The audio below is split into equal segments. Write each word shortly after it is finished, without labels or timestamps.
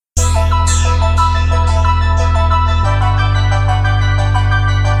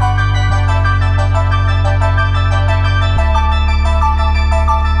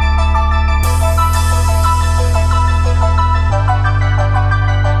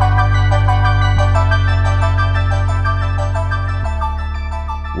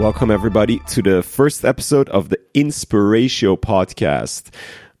Welcome, everybody, to the first episode of the Inspiratio podcast,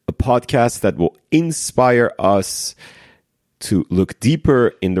 a podcast that will inspire us to look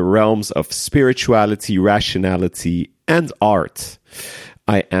deeper in the realms of spirituality, rationality, and art.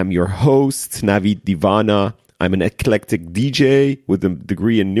 I am your host, Navid Divana. I'm an eclectic DJ with a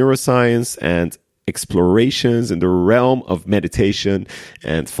degree in neuroscience and explorations in the realm of meditation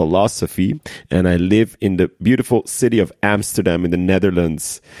and philosophy, and I live in the beautiful city of Amsterdam in the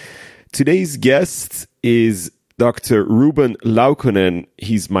Netherlands. Today's guest is Dr. Ruben Laukkonen.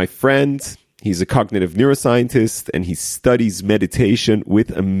 He's my friend. He's a cognitive neuroscientist, and he studies meditation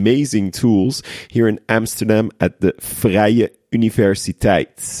with amazing tools here in Amsterdam at the Vrije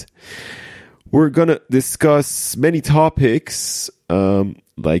Universiteit. We're going to discuss many topics,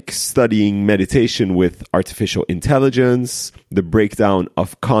 like studying meditation with artificial intelligence, the breakdown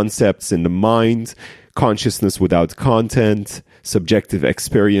of concepts in the mind, consciousness without content, subjective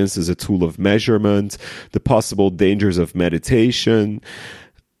experience as a tool of measurement, the possible dangers of meditation,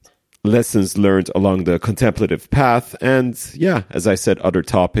 lessons learned along the contemplative path, and as I said, other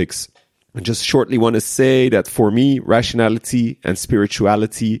topics. I just shortly want to say that for me, rationality and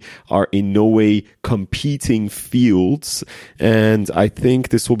spirituality are in no way competing fields. And I think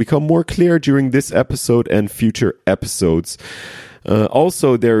this will become more clear during this episode and future episodes.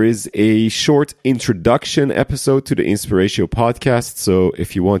 Also, there is a short introduction episode to the Inspiratio podcast. So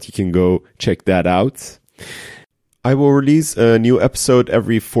if you want, you can go check that out. I will release a new episode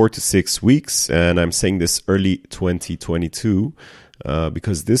every 4 to 6 weeks. And I'm saying this early 2022.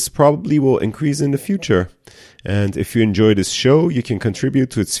 Because this probably will increase in the future. And if you enjoy this show, you can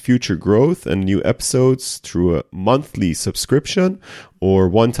contribute to its future growth and new episodes through a monthly subscription or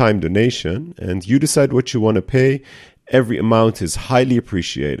one-time donation. And you decide what you want to pay. Every amount is highly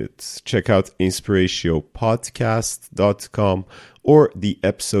appreciated. Check out inspiratiopodcast.com or the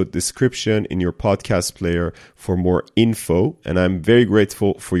episode description in your podcast player for more info. And I'm very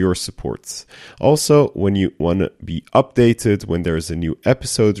grateful for your support. Also, when you want to be updated when there's a new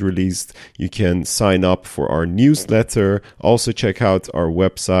episode released, you can sign up for our newsletter. Also, check out our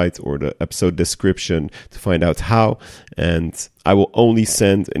website or the episode description to find out how. And I will only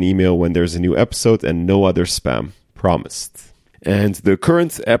send an email when there's a new episode and no other spam. Promised. And the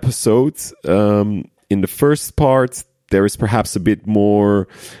current episode, in the first part, there is perhaps a bit more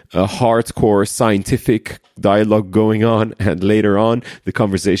hardcore scientific dialogue going on. And later on, the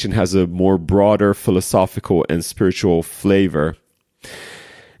conversation has a more broader philosophical and spiritual flavor.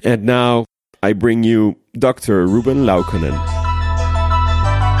 And now I bring you Dr. Ruben Laukkonen.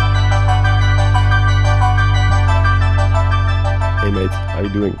 Hey, mate. How are you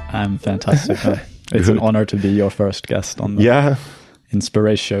doing? I'm fantastic. It's an honor to be your first guest on the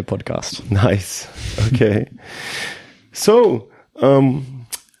Inspiratio podcast. Nice. Okay. So, you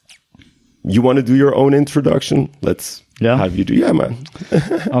want to do your own introduction? Let's have you do. Yeah, man.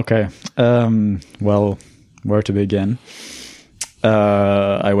 Okay. Well, where to begin?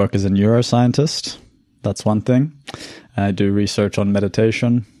 I work as a neuroscientist. That's one thing. I do research on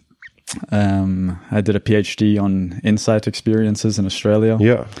meditation. I did a PhD on insight experiences in Australia.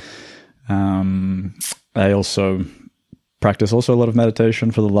 Yeah. I also practice a lot of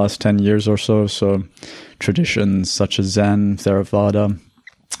meditation for the last 10 years or so. So traditions such as Zen, Theravada,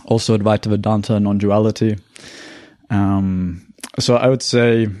 also Advaita Vedanta, non-duality. So I would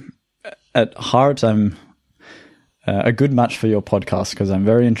say at heart, I'm a good match for your podcast because I'm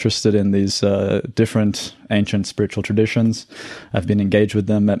very interested in these different ancient spiritual traditions. I've been engaged with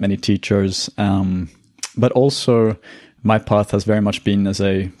them, met many teachers, but also my path has very much been as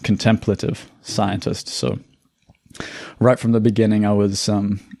a contemplative scientist. So right from the beginning, I was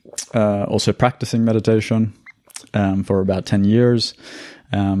also practicing meditation for about 10 years.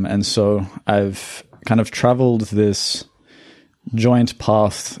 And so I've kind of traveled this joint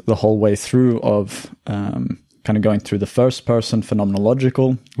path the whole way through of kind of going through the first person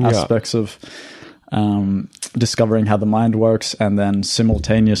phenomenological aspects of discovering how the mind works, and then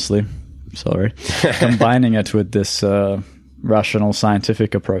simultaneously combining it with this rational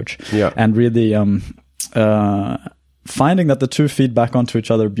scientific approach, and really finding that the two feed back onto each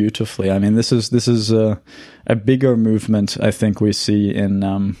other beautifully. I mean, this is a bigger movement I think we see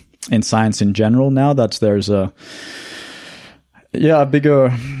in science in general now, that there's a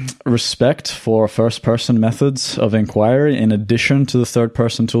bigger respect for first-person methods of inquiry in addition to the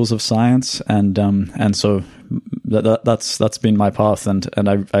third-person tools of science, and so that's been my path, and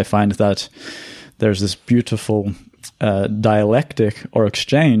I find that there's this beautiful dialectic or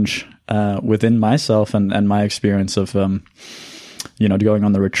exchange within myself and my experience of going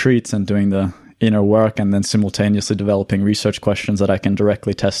on the retreats and doing the inner work, and then simultaneously developing research questions that I can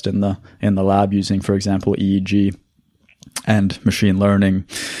directly test in the lab using, for example, EEG and machine learning,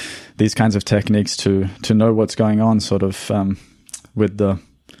 these kinds of techniques to know what's going on sort of with the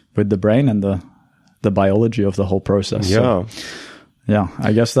brain and the biology of the whole process. Yeah. So, yeah,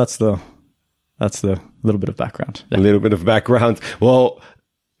 I guess that's the little bit of background. Yeah. A little bit of background. Well,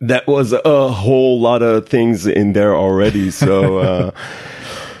 that was a whole lot of things in there already. So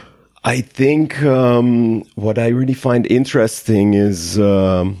I think what I really find interesting is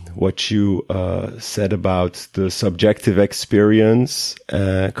what you said about the subjective experience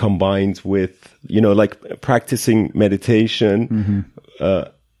combined with, like practicing meditation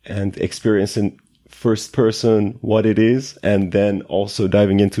and experiencing first person what it is, and then also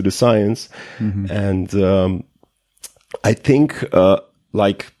diving into the science. And I think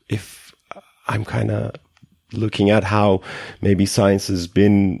like if I'm kind of looking at how maybe science has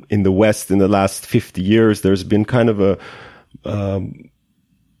been in the West in the last 50 years, there's been kind of a,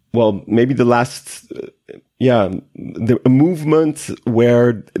 maybe the last, a movement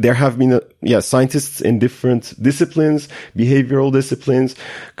where there have been, scientists in different disciplines, behavioral disciplines,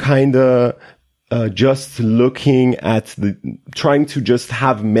 kind of, just looking at trying to just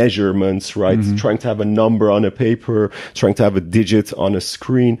have measurements, right? Trying to have a number on a paper, trying to have a digit on a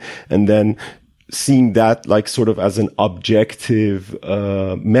screen, and then seeing that like sort of as an objective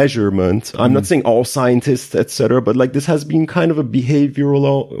measurement. I'm not saying all scientists, etc., but like this has been kind of a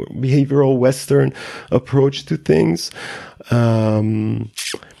behavioral Western approach to things. But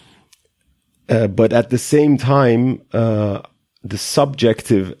at the same time, the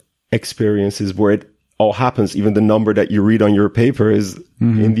subjective experiences where it all happens, even the number that you read on your paper is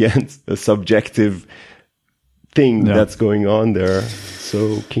in the end a subjective thing that's going on there.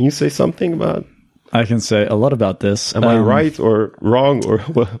 So can you say something about? I can say a lot about this. Am I right or wrong or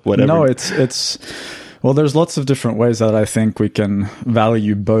whatever? No, it's well, there's lots of different ways that I think we can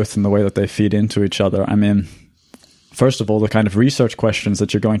value both in the way that they feed into each other. I mean, first of all, the kind of research questions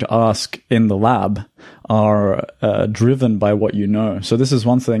that you're going to ask in the lab are driven by what you know. So this is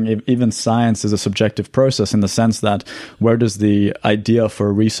one thing. Even science is a subjective process in the sense that where does the idea for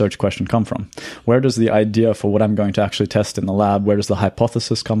a research question come from? Where does the idea for what I'm going to actually test in the lab, where does the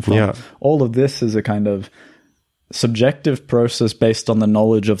hypothesis come from? Yeah. All of this is a kind of subjective process based on the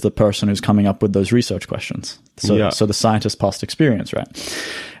knowledge of the person who's coming up with those research questions. So the scientist's past experience, right?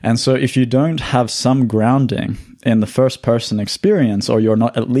 And so if you don't have some grounding in the first person experience, or you're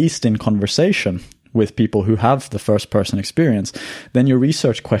not at least in conversation with people who have the first person experience, then your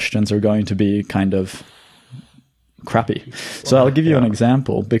research questions are going to be kind of crappy. So I'll give you an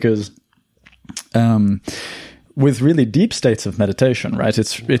example, because with really deep states of meditation, right,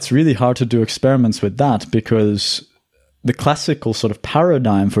 it's really hard to do experiments with that, because the classical sort of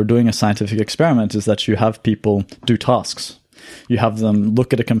paradigm for doing a scientific experiment is that you have people do tasks. You have them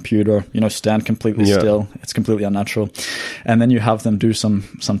look at a computer, stand completely still. It's completely unnatural. And then you have them do some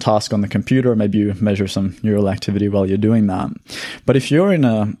task on the computer. Maybe you measure some neural activity while you're doing that. But if you're in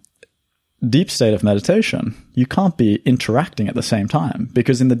a deep state of meditation, you can't be interacting at the same time,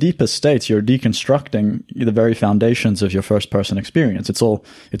 because in the deepest states, you're deconstructing the very foundations of your first person experience. It's all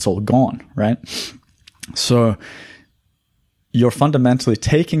gone, right? So you're fundamentally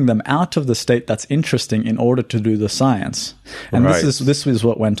taking them out of the state that's interesting in order to do the science. And this is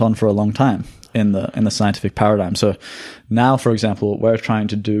what went on for a long time in the scientific paradigm. So now, for example, what we're trying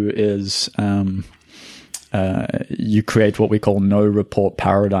to do is you create what we call no report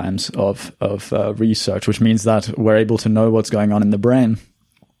paradigms of research, which means that we're able to know what's going on in the brain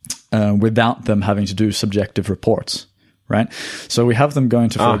without them having to do subjective reports, right? So we have them going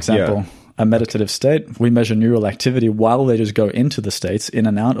to, for example, a meditative state. We measure neural activity while they just go into the states, in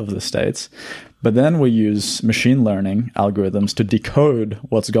and out of the states. But then we use machine learning algorithms to decode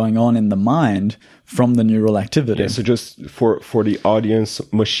what's going on in the mind from the neural activity. Yeah, so just for the audience,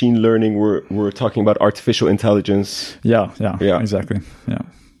 machine learning, we're talking about artificial intelligence. Yeah, exactly. Yeah.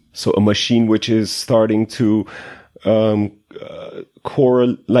 So a machine which is starting to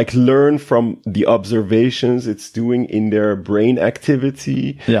learn from the observations it's doing in their brain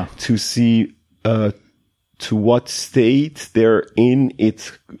activity to see to what state they're in,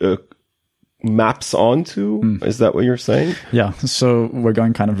 it maps onto. Is that what you're saying? Yeah. So we're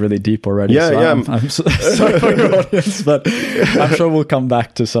going kind of really deep already. I'm sorry for your audience, but I'm sure we'll come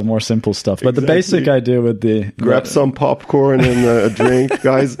back to some more simple stuff. But the basic idea with grab some popcorn and a drink,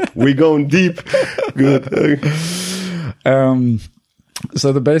 guys. We going deep. Good.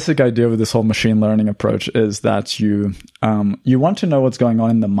 So the basic idea with this whole machine learning approach is that you want to know what's going on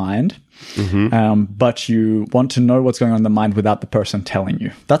in the mind, but you want to know what's going on in the mind without the person telling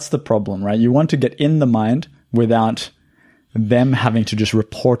you. That's the problem, right? You want to get in the mind without them having to just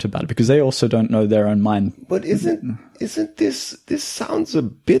report about it, because they also don't know their own mind. But isn't this sounds a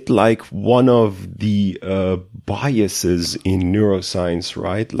bit like one of the biases in neuroscience,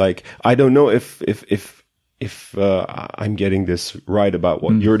 right? Like, I don't know if I'm getting this right about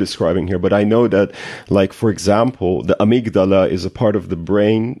what you're describing here, but I know that, like, for example, the amygdala is a part of the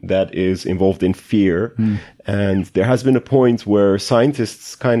brain that is involved in fear. And there has been a point where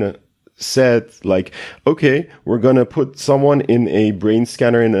scientists kind of said, like, okay, we're going to put someone in a brain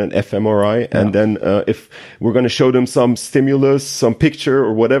scanner in an fMRI, and then if we're going to show them some stimulus, some picture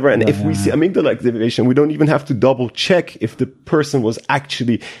or whatever, and if we see amygdala activation, we don't even have to double check if the person was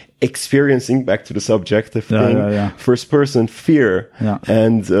actually experiencing, back to the subjective thing, first person fear,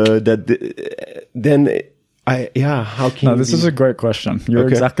 and how can No, this is a great question. You're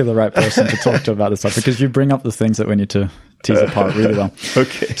exactly the right person to talk to about this stuff, because you bring up the things that we need to tease apart really well.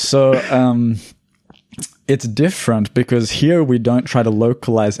 Okay. So it's different because here we don't try to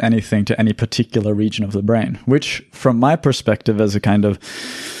localize anything to any particular region of the brain, which from my perspective as a kind of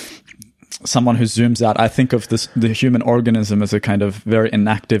someone who zooms out, I think of the human organism as a kind of very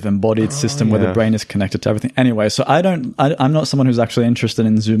inactive, embodied system where the brain is connected to everything. Anyway, so I'm not someone who's actually interested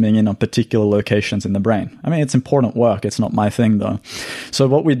in zooming in on particular locations in the brain. I mean, it's important work. It's not my thing, though. So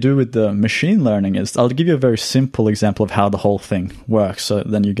what we do with the machine learning is, I'll give you a very simple example of how the whole thing works, so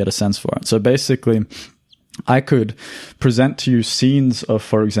then you get a sense for it. So basically, I could present to you scenes of,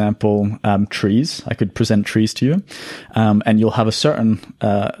 for example, trees. I could present trees to you, and you'll have a certain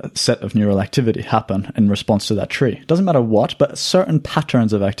set of neural activity happen in response to that tree. It doesn't matter what, but certain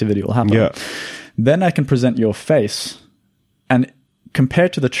patterns of activity will happen. Yeah. Then I can present your face, and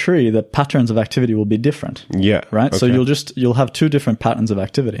compared to the tree, the patterns of activity will be different. Yeah. Right? Okay. So you'll have two different patterns of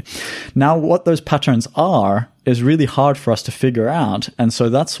activity. Now, what those patterns are is really hard for us to figure out. And so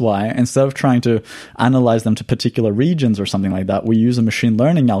that's why, instead of trying to analyze them to particular regions or something like that, we use a machine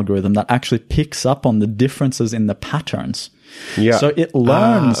learning algorithm that actually picks up on the differences in the patterns. Yeah. So it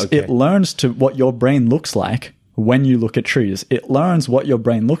learns to what your brain looks like when you look at trees. It learns what your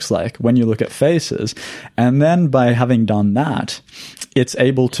brain looks like when you look at faces. And then by having done that, it's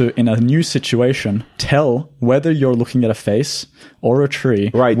able to, in a new situation, tell whether you're looking at a face or a tree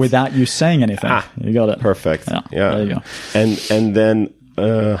without you saying anything. You got it. Perfect. Yeah. There you go. And then,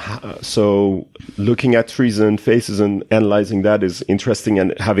 so looking at trees and faces and analyzing that is interesting,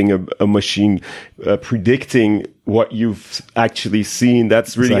 and having a machine predicting what you've actually seen,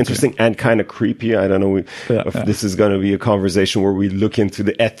 that's really interesting and kind of creepy. I don't know if this is going to be a conversation where we look into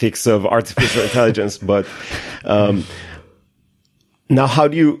the ethics of artificial intelligence, but now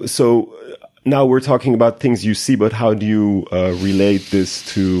now we're talking about things you see, but how do you relate this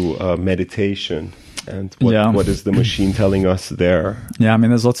to meditation? And what is the machine telling us there? Yeah, I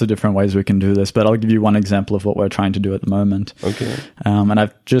mean, there's lots of different ways we can do this, but I'll give you one example of what we're trying to do at the moment. Okay. And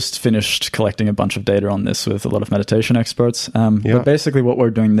I've just finished collecting a bunch of data on this with a lot of meditation experts. But basically what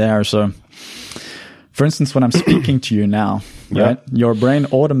we're doing there, so for instance, when I'm speaking to you now, right, your brain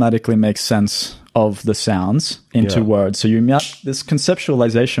automatically makes sense of the sounds into words. So this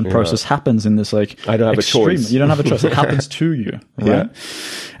conceptualization process happens in this, like, I don't have a choice. You don't have a choice. It happens to you, right?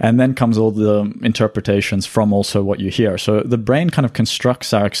 And then comes all the interpretations from also what you hear. So the brain kind of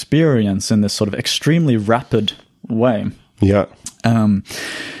constructs our experience in this sort of extremely rapid way. Yeah. And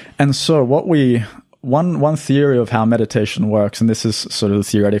so one theory of how meditation works, and this is sort of the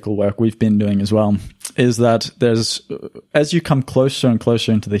theoretical work we've been doing as well, is that as you come closer and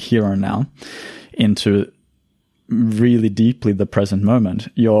closer into the here and now, into really deeply the present moment,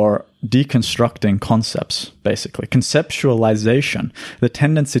 you're deconstructing concepts, basically. Conceptualization, the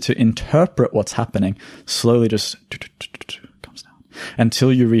tendency to interpret what's happening, slowly just comes down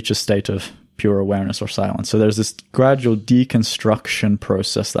until you reach a state of pure awareness or silence. So there's this gradual deconstruction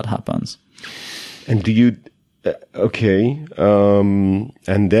process that happens. And do you, and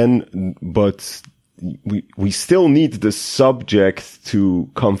then, but we still need the subject to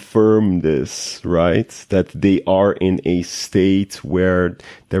confirm this, right? That they are in a state where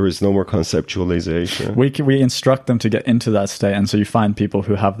there is no more conceptualization. We instruct them to get into that state, and so you find people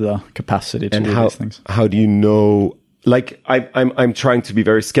who have the capacity to do these things. How do you know? Like, I'm trying to be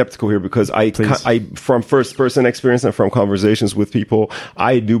very skeptical here, because I from first person experience and from conversations with people,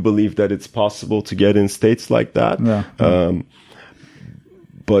 I do believe that it's possible to get in states like that. Yeah.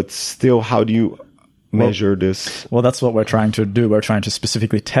 But still, how do you measure this? Well, that's what we're trying to do. We're trying to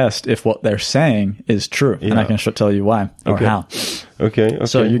specifically test if what they're saying is true. And I can tell you why or how. Okay.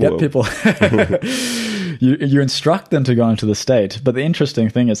 So you get people, you instruct them to go into the state. But the interesting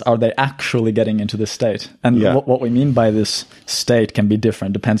thing is, are they actually getting into the state? And what we mean by this state can be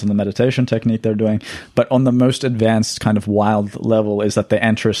different, depends on the meditation technique they're doing. But on the most advanced kind of wild level is that they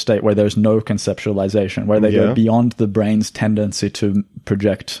enter a state where there's no conceptualization, where they go beyond the brain's tendency to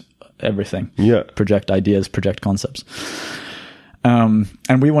project everything, project ideas, project concepts.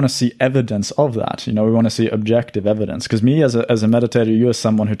 And we want to see evidence of that. We want to see objective evidence. Because me as a meditator, you as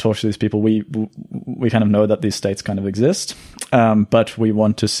someone who talks to these people, we kind of know that these states kind of exist. But we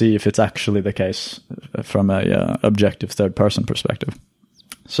want to see if it's actually the case from a objective third person perspective.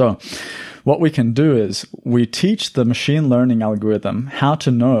 So what we can do is we teach the machine learning algorithm how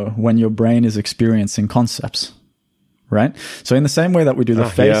to know when your brain is experiencing concepts. Right? So in the same way that we do the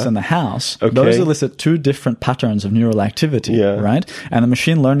face and the house, those elicit two different patterns of neural activity, right? And the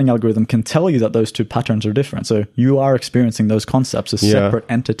machine learning algorithm can tell you that those two patterns are different. So you are experiencing those concepts as separate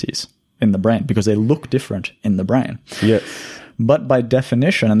entities in the brain because they look different in the brain. Yeah. But by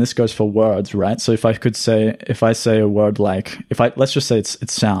definition, and this goes for words, right? So if I say a word like, let's just say it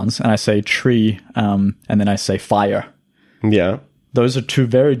sounds, and I say tree, and then I say fire. Yeah. Those are two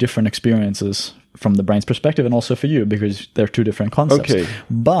very different experiences from the brain's perspective, and also for you, because they're two different concepts. Okay.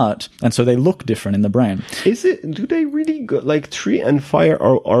 And so they look different in the brain. Do they really go, like tree and fire,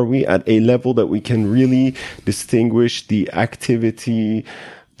 are we at a level that we can really distinguish the activity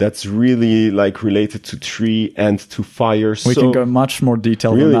that's really like related to tree and to fire? We can go much more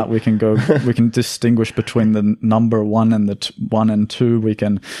detailed than that. We can distinguish between the number 1 and the 1 and 2.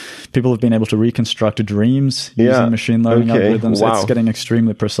 People have been able to reconstruct dreams using machine learning algorithms. Wow. It's getting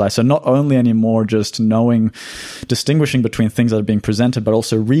extremely precise. So not only anymore just distinguishing between things that are being presented, but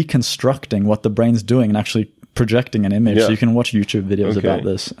also reconstructing what the brain's doing and actually projecting an image. So you can watch YouTube videos about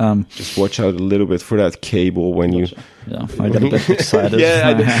this. Just watch out a little bit for that cable when you... Yeah, I get a bit excited.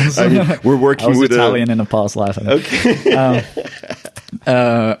 I mean, we're working with Italian in a past life. Okay.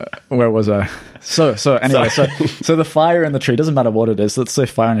 Where was I? So anyway, so the fire in the tree, doesn't matter what it is. Let's say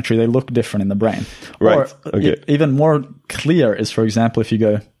fire in a tree, they look different in the brain. Right. Or even more clear is, for example, if you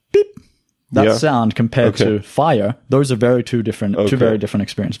go beep, that sound compared to fire, those are two very different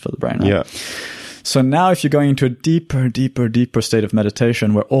experiences for the brain, right? Yeah. So now if you're going into a deeper state of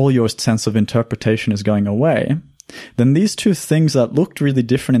meditation where all your sense of interpretation is going away, then these two things that looked really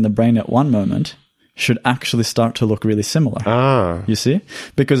different in the brain at one moment should actually start to look really similar. You see?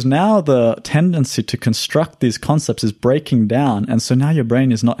 Because now the tendency to construct these concepts is breaking down, and so now your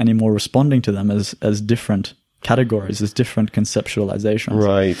brain is not anymore responding to them as different categories, as different conceptualizations.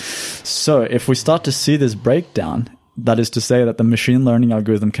 Right. So if we start to see this breakdown, that is to say that the machine learning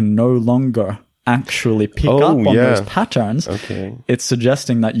algorithm can no longer actually pick up on those patterns, it's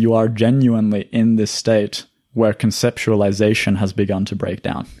suggesting that you are genuinely in this state where conceptualization has begun to break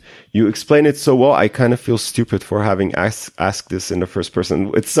down. You explain it so well. I kind of feel stupid for having asked this in the first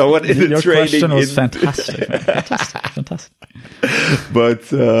person. It's somewhat in the Your training. Question was fantastic. Fantastic.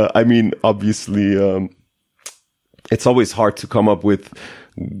 But I mean, obviously, it's always hard to come up with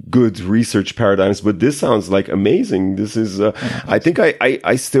good research paradigms, but this sounds like amazing. This is, I think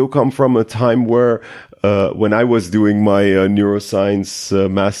I still come from a time where, when I was doing my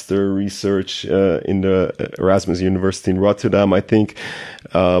neuroscience master research in the Erasmus University in Rotterdam, I think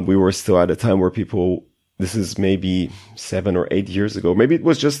we were still at a time where this is maybe 7 or 8 years ago. Maybe it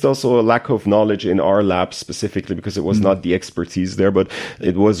was just also a lack of knowledge in our lab specifically because it was not the expertise there, but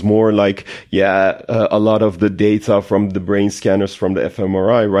it was more like, a lot of the data from the brain scanners from the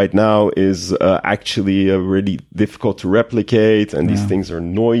fMRI right now is actually really difficult to replicate, and these things are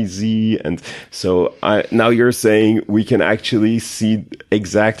noisy. And so now you're saying we can actually see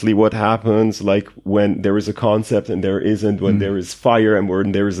exactly what happens, like when there is a concept and there isn't, when there is fire and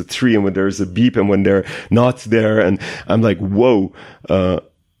when there is a tree and when there is a beep and when they're not there. And I'm like, whoa,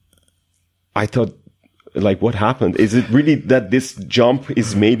 I thought, like, what happened? Is it really that this jump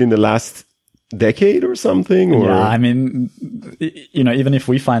is made in the last decade or something? Or? Yeah, I mean, even if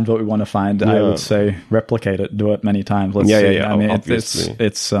we find what we want to find, I would say replicate it, do it many times. Let's see. I mean,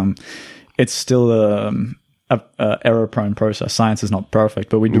 it's still a error-prone process. Science is not perfect,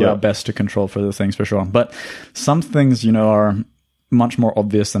 but we do our best to control for the things for sure. But some things, are much more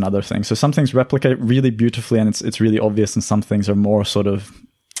obvious than other things. So some things replicate really beautifully and it's really obvious, and some things are more sort of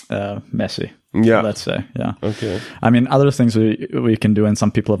messy. Let's say. Okay. I mean, other things we can do, and some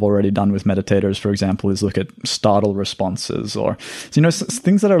people have already done with meditators, for example, is look at startle responses, or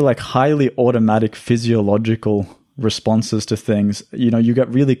things that are like highly automatic physiological responses to things. You get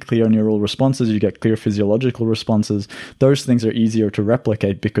really clear neural responses, you get clear physiological responses. Those things are easier to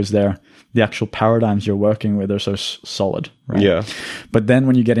replicate because they're the actual paradigms you're working with are so solid, right? Yeah. But then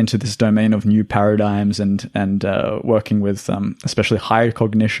when you get into this domain of new paradigms and working with especially higher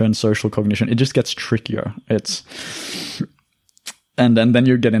cognition, social cognition, it just gets trickier. And then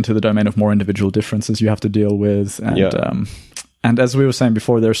you get into the domain of more individual differences you have to deal with. And as we were saying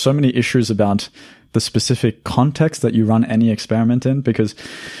before, there are so many issues about the specific context that you run any experiment in, because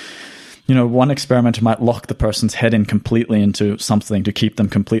one experimenter might lock the person's head in completely into something to keep them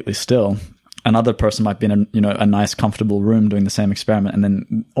completely still. Another person might be in a nice, comfortable room doing the same experiment, and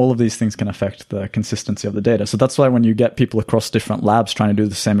then all of these things can affect the consistency of the data. So that's why when you get people across different labs trying to do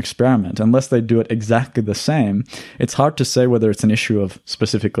the same experiment, unless they do it exactly the same, it's hard to say whether it's an issue of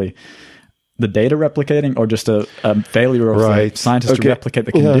specifically the data replicating or just a failure of the scientists to replicate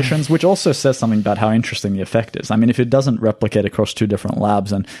the conditions, which also says something about how interesting the effect is. I mean, if it doesn't replicate across two different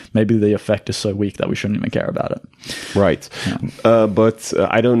labs, then maybe the effect is so weak that we shouldn't even care about it. Right. Yeah. But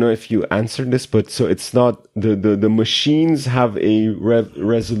I don't know if you answered this, but so it's not the machines have a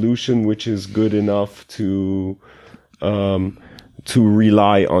resolution which is good enough to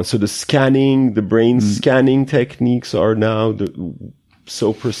rely on. So the brain scanning techniques are now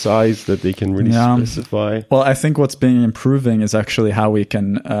so precise that they can really specify. Well, I think what's been improving is actually how we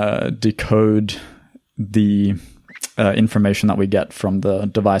can decode the information that we get from the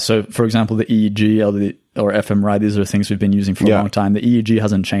device. So, for example, the EEG or fMRI, these are things we've been using for a long time. The EEG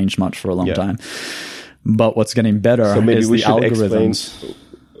hasn't changed much for a long time. But what's getting better is the algorithms.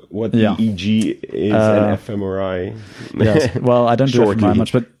 What the EEG is and fMRI. Yes. Well, I don't do fMRI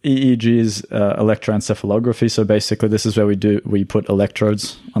much, but EEG is electroencephalography. So basically, this is where we put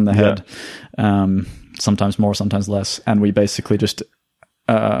electrodes on the head, sometimes more, sometimes less, and we basically just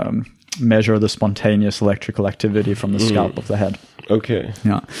measure the spontaneous electrical activity from the scalp of the head. Okay.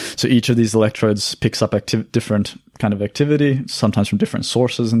 Yeah. So each of these electrodes picks up different kind of activity, sometimes from different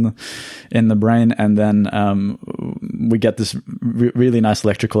sources in the brain, and then we get this really nice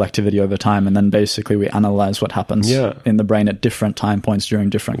electrical activity over time, and then basically we analyze what happens in the brain at different time points during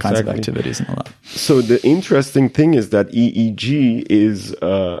different kinds of activities and all that. So the interesting thing is that EEG is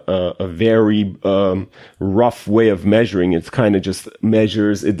a very rough way of measuring. It's kind of just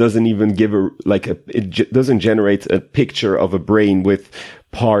measures. It doesn't even give it doesn't generate a picture of a brain with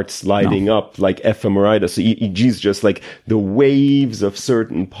parts lighting up like fMRI does. So EEG is just like the waves of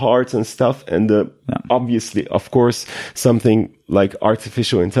certain parts and stuff. And obviously, of course, something like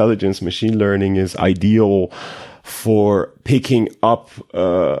artificial intelligence, machine learning is ideal for picking up,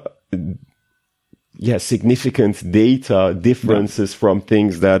 significant data differences from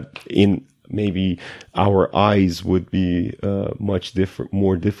things that in maybe our eyes would be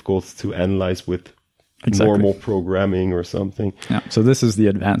more difficult to analyze with normal programming or something. Yeah. So this is the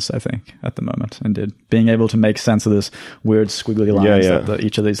advance, I think, at the moment, indeed. Being able to make sense of this weird squiggly lines that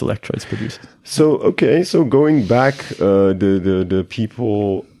each of these electrodes produces. So, so going back, the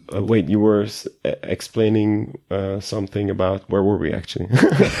people... wait, you were explaining something about... Where were we, actually?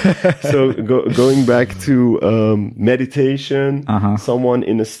 So going back to meditation, someone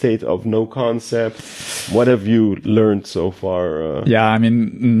in a state of no concept, what have you learned so far? I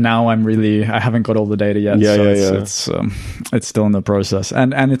mean, now I haven't got all the data yet, it's still in the process.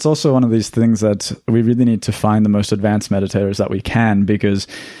 And it's also one of these things that we really need to find the most advanced meditators that we can, because...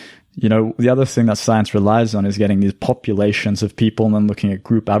 the other thing that science relies on is getting these populations of people and then looking at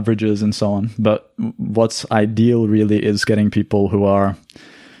group averages and so on. But what's ideal really is getting people who are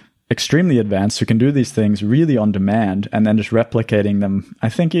extremely advanced, who can do these things really on demand, and then just replicating them, I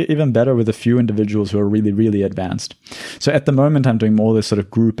think even better with a few individuals who are really, really advanced. So at the moment, I'm doing more this sort of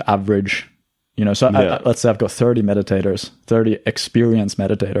group average, let's say I've got 30 meditators, 30 experienced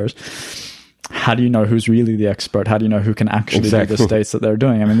meditators. How do you know who's really the expert? How do you know who can actually do the states that they're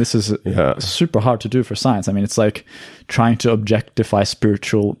doing? I mean, this is super hard to do for science. I mean, it's like trying to objectify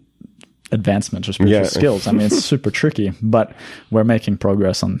spiritual advancement or spiritual skills. I mean, it's super tricky, but we're making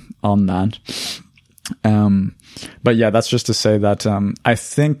progress on that. But that's just to say that I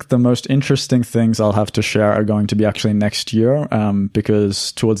think the most interesting things I'll have to share are going to be actually next year,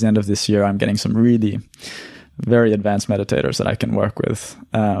 because towards the end of this year, I'm getting some really very advanced meditators that I can work with.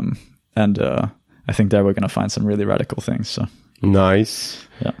 And I think there we're going to find some really radical things. So nice.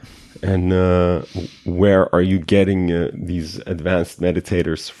 Yeah. And where are you getting these advanced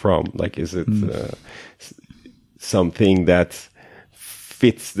meditators from? Like, is it something that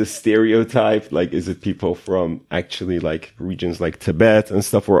fits the stereotype? Like, is it people from actually like regions like Tibet and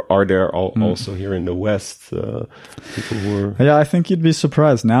stuff, or are there also here in the West people who are... Yeah, I think you'd be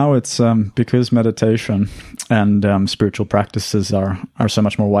surprised. Now it's because meditation and spiritual practices are so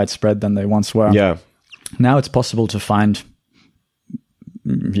much more widespread than they once were. Yeah. Now it's possible to find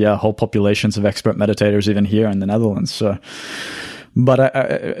whole populations of expert meditators even here in the Netherlands. So, but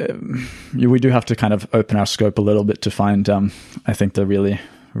we do have to kind of open our scope a little bit to find, I think, the really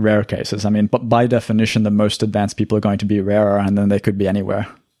rare cases. I mean, but by definition, the most advanced people are going to be rarer, and then they could be anywhere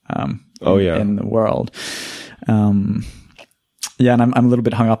in the world. And I'm a little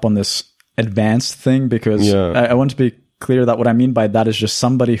bit hung up on this advanced thing because I want to be clear that what I mean by that is just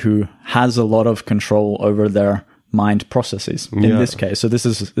somebody who has a lot of control over their mind processes in this case. So this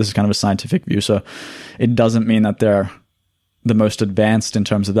is kind of a scientific view. So it doesn't mean that they're the most advanced in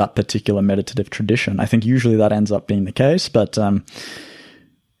terms of that particular meditative tradition. I think usually that ends up being the case, but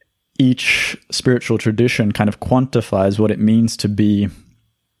each spiritual tradition kind of quantifies what it means to be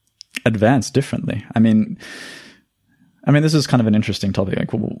advanced differently. I mean, this is kind of an interesting topic.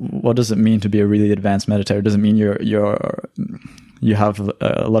 Like, what does it mean to be a really advanced meditator? Does it mean you have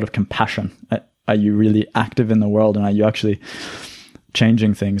a lot of compassion? Are you really active in the world, and are you actually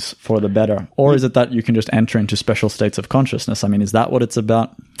changing things for the better? Or is it that you can just enter into special states of consciousness? I mean, is that what it's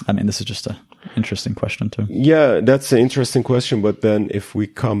about? I mean, this is just an interesting question too. Yeah, that's an interesting question. But then if we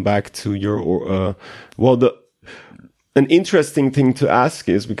come back to your, an interesting thing to ask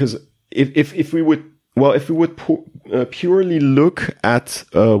is, because if we would purely look at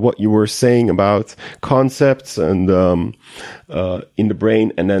what you were saying about concepts and in the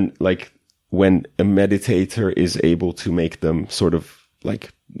brain, and then like when a meditator is able to make them sort of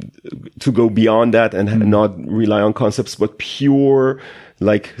like to go beyond that and not rely on concepts, but pure,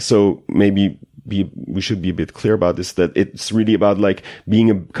 like, so maybe we should be a bit clear about this, that it's really about like being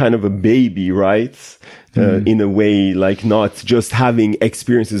a kind of a baby, right? In a way, like not just having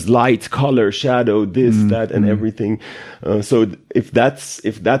experiences, light, color, shadow, this, that, and everything. So if that's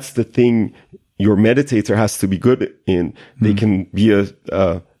the thing your meditator has to be good in, they can be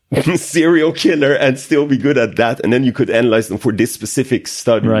a serial killer and still be good at that, and then you could analyze them for this specific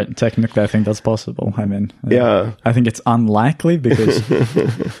study. Right. Technically, I think that's possible. I mean, I think it's unlikely because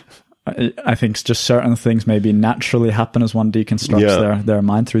I think just certain things maybe naturally happen as one deconstructs their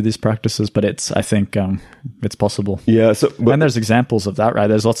mind through these practices, but I think it's possible. Yeah. So, and there's examples of that, right?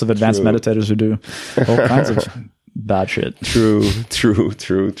 There's lots of advanced meditators who do all kinds of bad shit. True.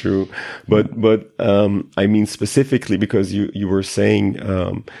 But I mean, specifically because you were saying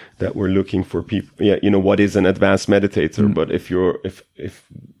that we're looking for people, what is an advanced meditator? But if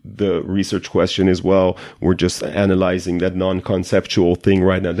the research question is, well, we're just analyzing that non-conceptual thing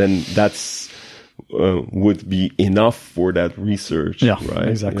right now, then that's would be enough for that research. Yeah, right?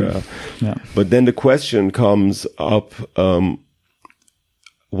 Exactly. Yeah. But then the question comes up,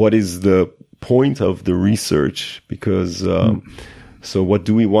 what is the point of the research? Because so what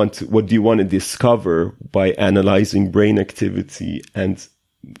do you want to discover by analyzing brain activity and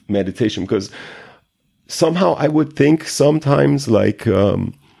meditation? Because somehow I would think sometimes, like,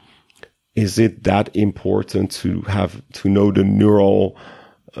 is it that important to know the neural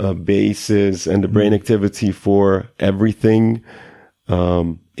basis and the brain activity for everything?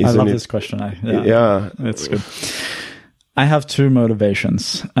 I love this question. It's good. I have two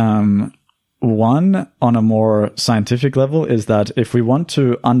motivations. One, on a more scientific level, is that if we want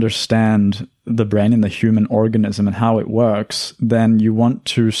to understand the brain and the human organism and how it works, then you want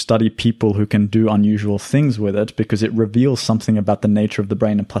to study people who can do unusual things with it, because it reveals something about the nature of the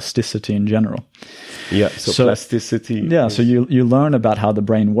brain and plasticity in general. Yeah, so plasticity. Yeah, so you learn about how the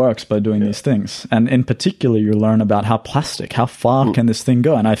brain works by doing these things. And in particular, you learn about how plastic, how far can this thing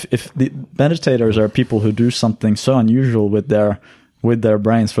go? And if the meditators are people who do something so unusual with their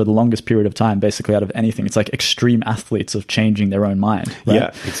brains for the longest period of time, basically out of anything. It's like extreme athletes of changing their own mind. Right?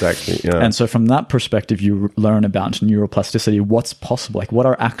 Yeah, exactly. Yeah. And so from that perspective, you learn about neuroplasticity, what's possible, like what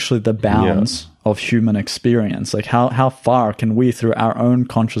are actually the bounds of human experience? Like how far can we, through our own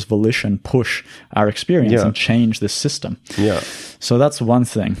conscious volition, push our experience and change this system? Yeah. So that's one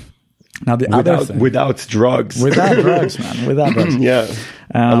thing. Now without drugs. Without drugs, man. Without drugs. Yeah.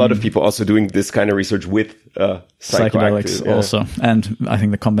 A lot of people also doing this kind of research with psychedelics also. And I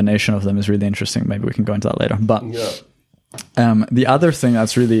think the combination of them is really interesting. Maybe we can go into that later. But the other thing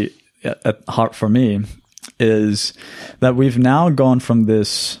that's really at heart for me is that we've now gone from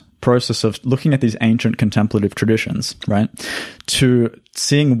this process of looking at these ancient contemplative traditions, right, to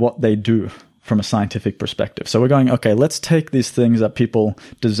seeing what they do from a scientific perspective. So we're going, okay, let's take these things that people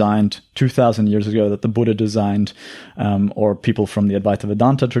designed 2,000 years ago, that the Buddha designed, or people from the Advaita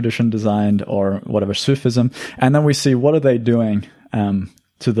Vedanta tradition designed, or whatever, Sufism, and then we see what are they doing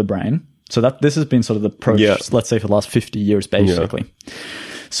to the brain. So that this has been sort of the approach, let's say, for the last 50 years, basically. Yeah.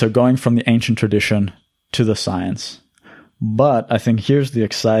 So going from the ancient tradition to the science. But I think here's the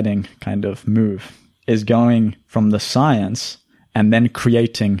exciting kind of move, is going from the science and then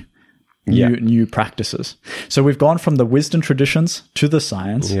creating new practices. So we've gone from the wisdom traditions to the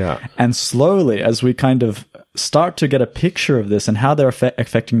science. Yeah. And slowly, as we kind of start to get a picture of this and how they're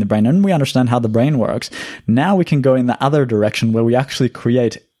affecting the brain, and we understand how the brain works, now we can go in the other direction where we actually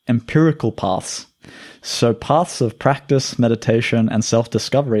create empirical paths. So paths of practice, meditation, and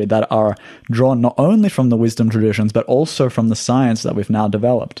self-discovery that are drawn not only from the wisdom traditions, but also from the science that we've now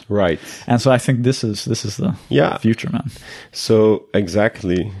developed. Right. And so I think this is the future, man. So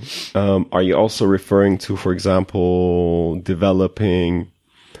exactly. Are you also referring to, for example, developing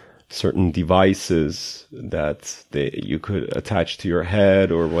certain devices that you could attach to your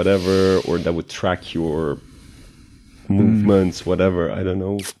head or whatever, or that would track your movements, whatever, I don't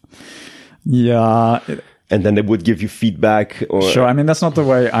know. Yeah. And then they would give you feedback. Or sure. I mean, that's not the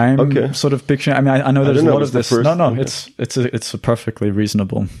way I'm sort of picturing. I mean, I know there's a lot of this. It's a perfectly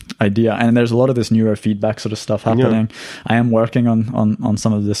reasonable idea. And there's a lot of this neurofeedback sort of stuff happening. Yeah. I am working on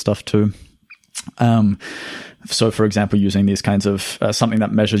some of this stuff too. So for example, using these kinds of, something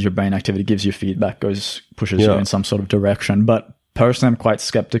that measures your brain activity, gives you feedback, pushes you in some sort of direction. But personally, I'm quite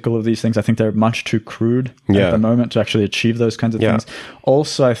skeptical of these things. I think they're much too crude at the moment to actually achieve those kinds of things.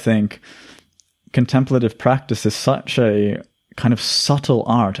 Also, I think contemplative practice is such a kind of subtle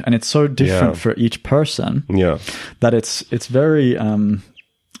art, and it's so different for each person that it's very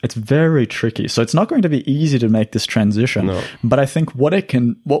tricky. So it's not going to be easy to make this transition. No. But I think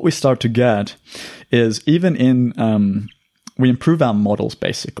what we start to get is even in we improve our models,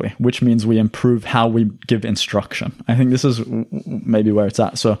 basically, which means we improve how we give instruction. I think this is maybe where it's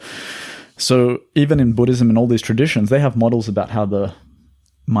at. So even in Buddhism and all these traditions, they have models about how the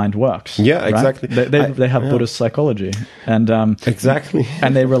mind works. Yeah, right? exactly. They have Buddhist psychology, and exactly,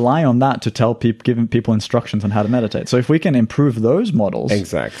 and they rely on that to tell people, giving people instructions on how to meditate. So if we can improve those models,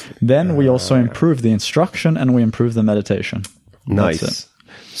 then we also improve the instruction and we improve the meditation. Nice.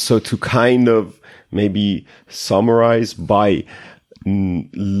 So to kind of maybe summarize, by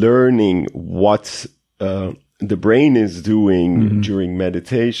learning what the brain is doing during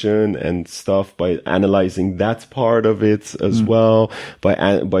meditation and stuff, by analyzing that part of it as well,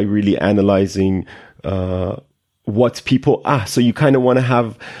 by really analyzing what people so you kind of want to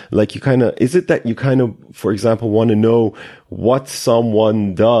have, like, is it that you kind of, for example, want to know what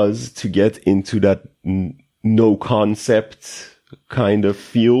someone does to get into that no concept kind of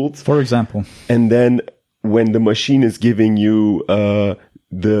field, for example, and then when the machine is giving you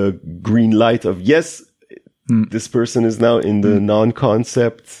the green light of yes, this person is now in the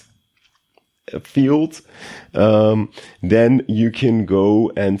non-concept field, then you can go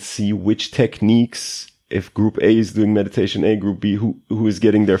and see which techniques, if group A is doing meditation A, group B, who is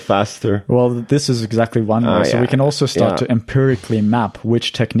getting there faster. Well, this is exactly one way. So we can also start to empirically map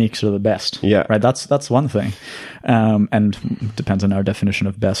which techniques are the best. Yeah. Right. That's one thing. And depends on our definition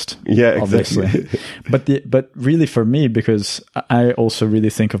of best. Yeah, obviously. Exactly. but really for me, because I also really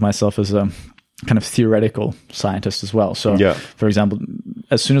think of myself as a kind of theoretical scientist as well. So for example,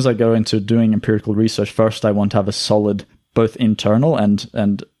 as soon as I go into doing empirical research, first I want to have a solid, both internal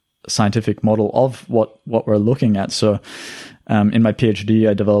and scientific model of what we're looking at. So in my PhD,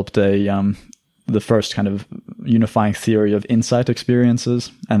 I developed the first kind of unifying theory of insight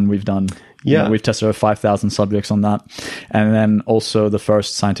experiences, and we've done we've tested over 5,000 subjects on that, and then also the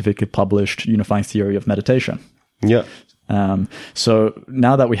first scientifically published unifying theory of meditation. So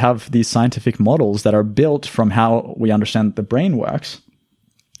now that we have these scientific models that are built from how we understand the brain works,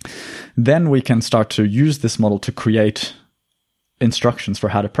 then we can start to use this model to create instructions for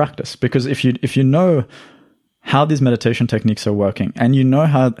how to practice. Because if you know how these meditation techniques are working, and you know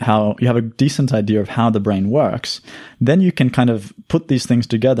how you have a decent idea of how the brain works, then you can kind of put these things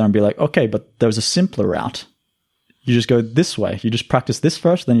together and be like, okay, but there's a simpler route. You just go this way. You just practice this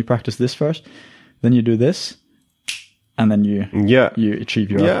first, then you practice this first, then you do this, and then you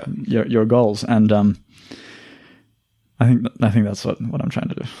achieve your goals. And I think that's what I'm trying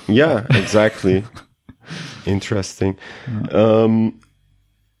to do. Yeah, exactly. Interesting. And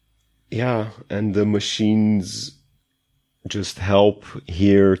the machines just help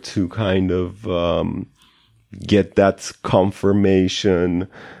here to kind of get that confirmation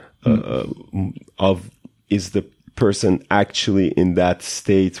of, is the person actually in that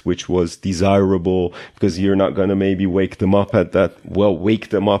state which was desirable, because you're not going to maybe wake them up wake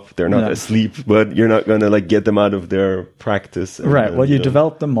them up, they're not asleep, but you're not going to like get them out of their practice. Right. Well, you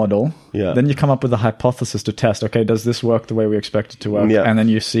develop the model, then you come up with a hypothesis to test, okay, does this work the way we expect it to work? And then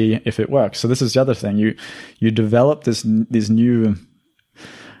you see if it works. So this is the other thing. You develop these new,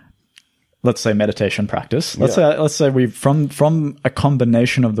 let's say, meditation practice. Let's say we from a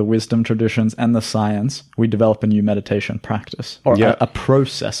combination of the wisdom traditions and the science, we develop a new meditation practice, or a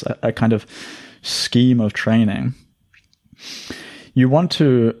process, a kind of scheme of training. You want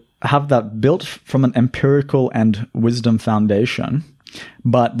to have that built from an empirical and wisdom foundation,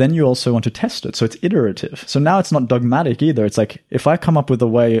 but then you also want to test it. So it's iterative. So now it's not dogmatic either. It's like, if I come up with a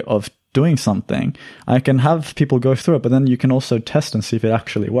way of doing something, I can have people go through it, but then you can also test and see if it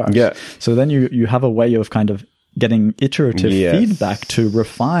actually works. Yeah. So then you have a way of kind of getting iterative feedback to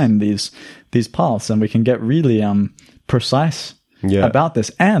refine these paths, and we can get really precise about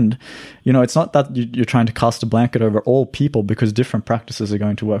this. And, it's not that you're trying to cast a blanket over all people, because different practices are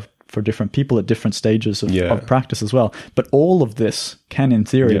going to work for different people at different stages of practice as well. But all of this can, in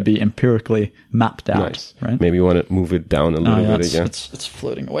theory, be empirically mapped out. Right? Maybe you want to move it down a little bit again. It's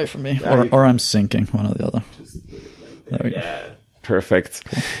floating away from me, or I'm sinking, one or the other. There we go. Perfect.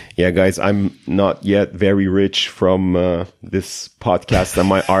 Cool. Yeah, guys, I'm not yet very rich from this podcast and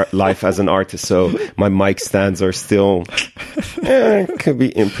my life as an artist, so my mic stands are still could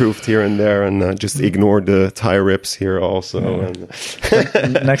be improved here and there, and just ignore the tie rips here also.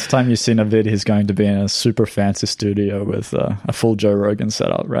 And next time you see Navid, he's going to be in a super fancy studio with a full Joe Rogan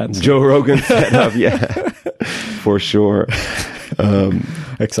setup, right? So. Joe Rogan setup, for sure.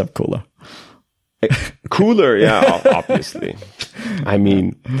 Except cooler. Cooler, yeah, obviously. I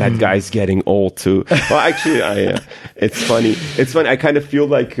mean, that guy's getting old too. Well, actually, it's funny. I kind of feel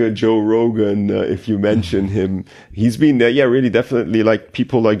like Joe Rogan, if you mention him, he's been, really definitely like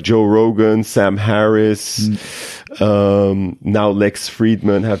people like Joe Rogan, Sam Harris, now Lex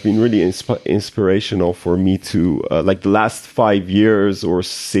Friedman have been really inspirational for me to, like the last 5 years or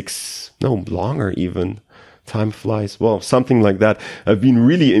 6, no, longer even. Time flies. Well, something like that. I've been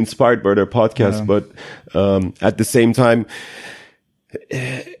really inspired by their podcast, but at the same time,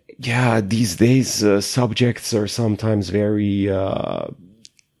 these days subjects are sometimes very,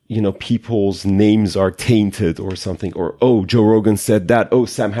 people's names are tainted or something. Or, Joe Rogan said that.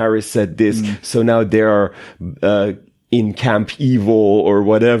 Sam Harris said this. So now they are in Camp Evil or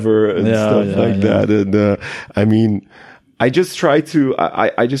whatever and stuff like that. And I mean, I just try to,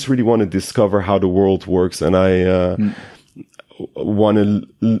 I just really want to discover how the world works. And I want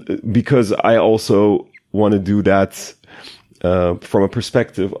to, because I also want to do that from a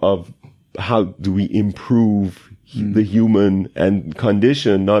perspective of how do we improve the human and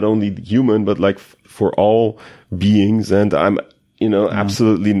condition, not only the human, but like for all beings. And I'm,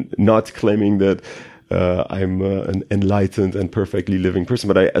 absolutely not claiming that I'm an enlightened and perfectly living person,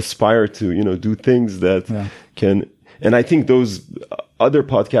 but I aspire to, do things that can. And I think those other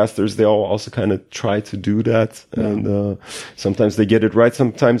podcasters, they all also kind of try to do that. And sometimes they get it right,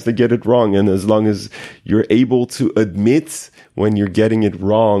 sometimes they get it wrong. And as long as you're able to admit when you're getting it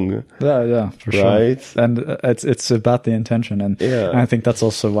wrong. For sure. And it's about the intention. And I think that's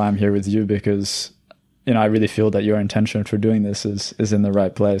also why I'm here with you, because, I really feel that your intention for doing this is in the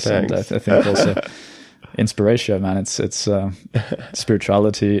right place. Thanks. And I think also inspiration, man. It's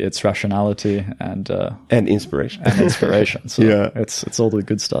spirituality, it's rationality, and inspiration. So it's all the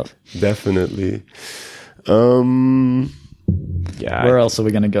good stuff. Definitely. Where else are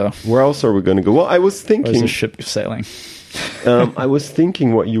we going to go? Well, I was thinking. Where's the ship sailing? I was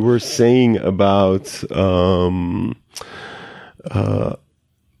thinking what you were saying about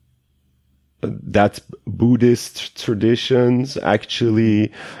that Buddhist traditions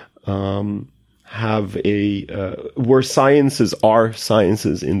actually have where sciences are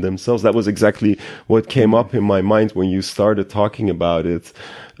sciences in themselves. That was exactly what came up in my mind when you started talking about it.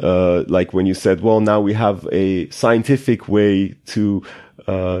 Like when you said, well, now we have a scientific way to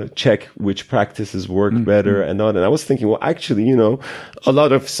check which practices work better and not. And I was thinking, well, actually, a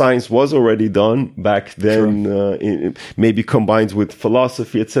lot of science was already done back then, maybe combined with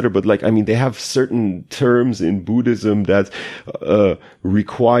philosophy, etc. But they have certain terms in Buddhism that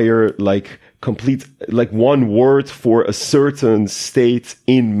require complete, one word for a certain state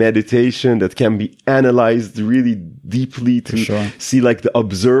in meditation that can be analyzed really deeply to see the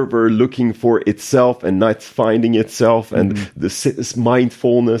observer looking for itself and not finding itself, and the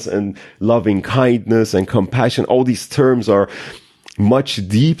mindfulness and loving kindness and compassion. All these terms are much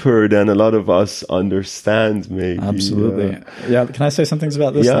deeper than a lot of us understand, maybe. Absolutely. Can I say some things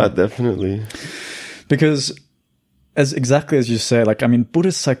about this? Yeah, definitely. Because as exactly as you say, like, I mean,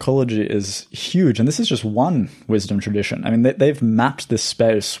 Buddhist psychology is huge, and this is just one wisdom tradition. I mean, they've mapped this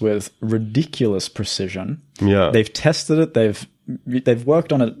space with ridiculous precision. Yeah. They've tested it. They've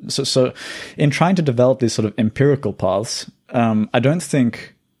worked on it. So in trying to develop these sort of empirical paths, I don't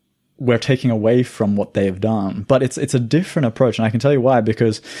think we're taking away from what they've done, but it's a different approach. And I can tell you why,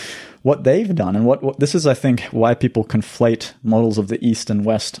 because what they've done, and what this is, I think, why people conflate models of the East and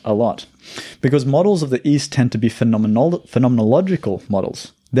West a lot. Because models of the East tend to be phenomenological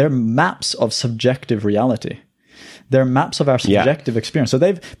models. They're maps of subjective reality. They're maps of our subjective experience. So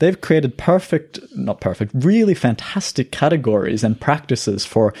they've created really fantastic categories and practices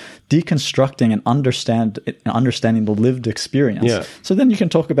for deconstructing and understanding the lived experience. Yeah. So then you can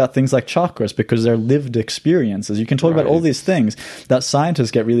talk about things like chakras because they're lived experiences. You can talk about all these things that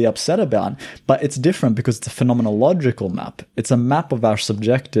scientists get really upset about, but it's different because it's a phenomenological map. It's a map of our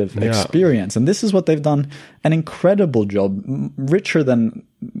subjective experience. And this is what they've done an incredible job, richer than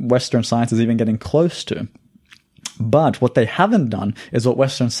Western science is even getting close to. But what they haven't done is what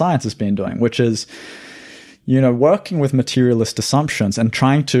Western science has been doing, which is, working with materialist assumptions and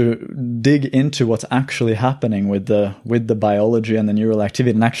trying to dig into what's actually happening with the biology and the neural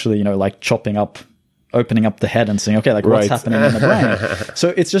activity, and actually, like opening up the head and saying, okay, like what's happening in the brain.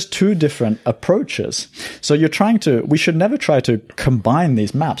 So it's just two different approaches. So we should never try to combine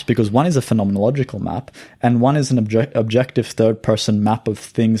these maps, because one is a phenomenological map and one is an objective third person map of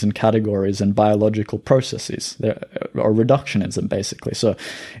things and categories and biological processes, or reductionism, basically. So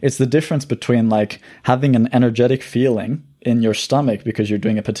it's the difference between like having an energetic feeling in your stomach because you're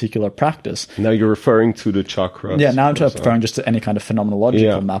doing a particular practice. Now you're referring to the chakras. Yeah, now I'm referring just to any kind of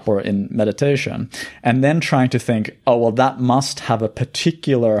phenomenological map or in meditation. And then trying to think, oh, well, that must have a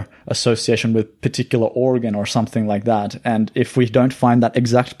particular association with particular organ or something like that. And if we don't find that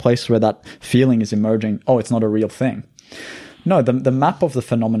exact place where that feeling is emerging, oh, it's not a real thing. No, the map of the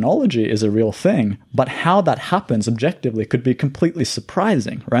phenomenology is a real thing, but how that happens objectively could be completely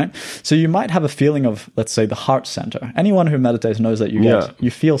surprising, right? So you might have a feeling of, let's say, the heart center. Anyone who meditates knows that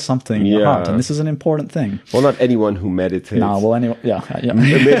you feel something in your heart, and this is an important thing. Well, not anyone who meditates. No, well,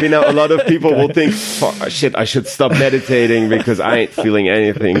 Maybe now a lot of people will think, shit, I should stop meditating because I ain't feeling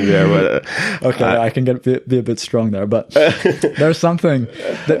anything there. But, okay, I can be a bit strong there, but there's something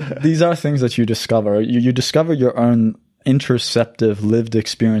these are things that you discover. You discover your own interceptive lived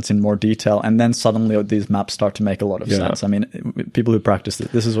experience in more detail, and then suddenly these maps start to make a lot of sense. I mean, people who practice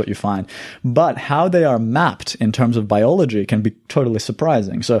it, this is what you find. But how they are mapped in terms of biology can be totally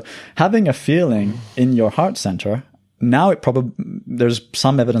surprising. So having a feeling in your heart center, now there's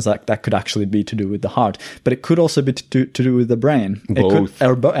some evidence that could actually be to do with the heart, but it could also be to do with the brain. Both.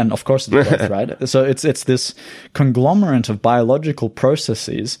 And of course it's both, right? So it's this conglomerate of biological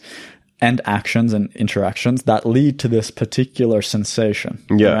processes and actions and interactions that lead to this particular sensation.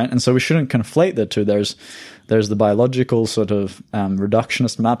 Yeah. Right? And so we shouldn't conflate the two. There's the biological sort of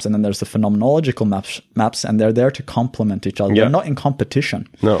reductionist maps, and then there's the phenomenological maps, and they're there to complement each other. Yeah. They're not in competition.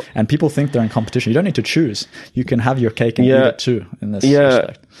 No. And people think they're in competition. You don't need to choose. You can have your cake and eat it too in this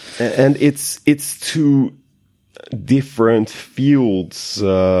respect. And it's two different fields.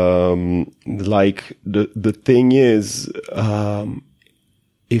 Like the thing is,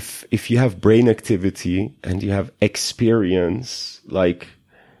 if you have brain activity and you have experience, like,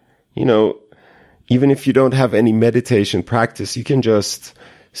 even if you don't have any meditation practice, you can just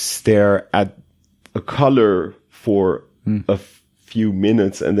stare at a color for a few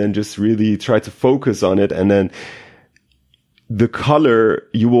minutes and then just really try to focus on it. And then the color,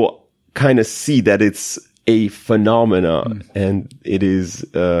 you will kind of see that it's a phenomena, and it is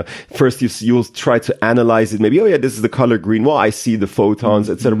first you'll try to analyze it. Maybe, this is the color green. Well, I see the photons,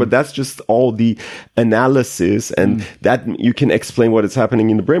 etc. But that's just all the analysis, and that you can explain what is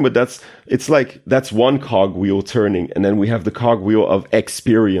happening in the brain. But that's one cogwheel turning, and then we have the cogwheel of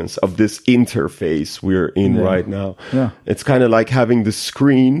experience of this interface we're in right now. Yeah. It's kind of like having the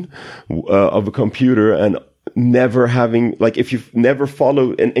screen of a computer and never having, like, if you've never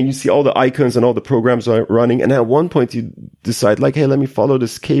followed and you see all the icons and all the programs are running, and at one point you decide, like, hey, let me follow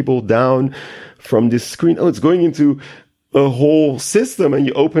this cable down from this screen. Oh, it's going into a whole system, and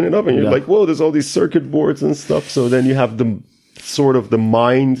you open it up and you're like, whoa, there's all these circuit boards and stuff. So then you have the sort of the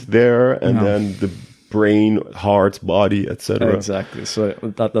mind there, and then the brain, heart, body, etc. Exactly. So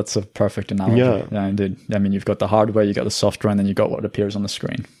that's a perfect analogy. Yeah, indeed. I mean, you've got the hardware, you got the software, and then you got what appears on the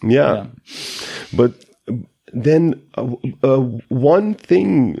screen. Yeah. But then one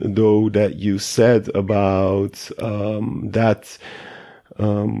thing, though, that you said about that,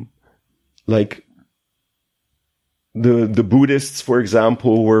 like the Buddhists, for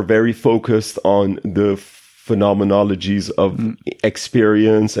example, were very focused on the phenomenologies of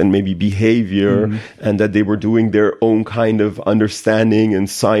experience and maybe behavior, and that they were doing their own kind of understanding and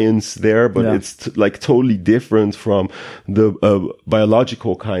science there, but it's like totally different from the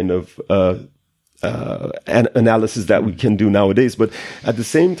biological kind of analysis that we can do nowadays. But at the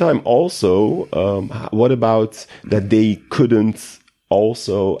same time also, what about that they couldn't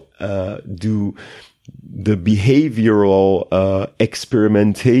also do the behavioral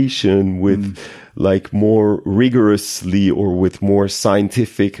experimentation with like more rigorously or with more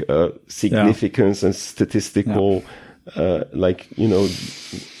scientific significance and statistical like, you know,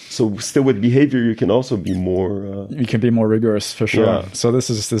 so still with behavior you can also be more you can be more rigorous for sure. So this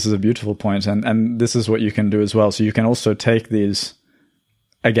is a beautiful point, and this is what you can do as well. So you can also take these,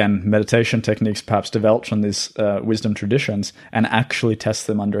 again, meditation techniques perhaps developed from these wisdom traditions and actually test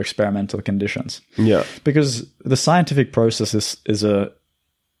them under experimental conditions. Yeah. Because the scientific process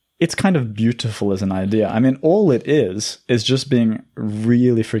it's kind of beautiful as an idea. I mean, all it is just being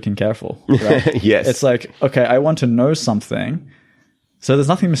really freaking careful, right? Yes. It's like, okay, I want to know something. So there's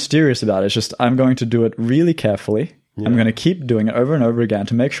nothing mysterious about it. It's just, I'm going to do it really carefully. Yeah. I'm going to keep doing it over and over again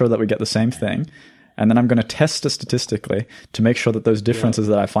to make sure that we get the same thing. And then I'm going to test it statistically to make sure that those differences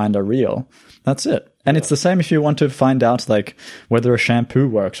that I find are real. That's it. And it's the same if you want to find out like whether a shampoo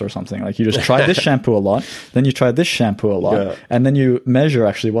works or something. Like you just try this shampoo a lot, then you try this shampoo a lot, and then you measure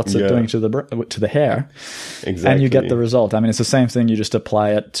actually what's it doing to the hair. Exactly. And you get the result. I mean, it's the same thing. You just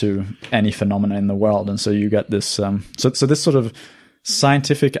apply it to any phenomena in the world. And so you get this, so this sort of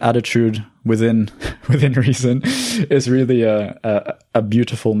scientific attitude within reason is really a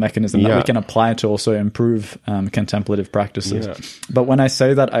beautiful mechanism that we can apply to also improve contemplative practices. But when I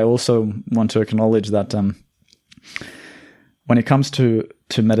say that, I also want to acknowledge that when it comes to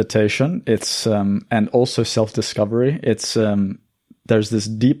meditation, it's and also self-discovery, it's there's this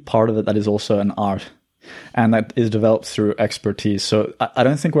deep part of it that is also an art, and that is developed through expertise. So I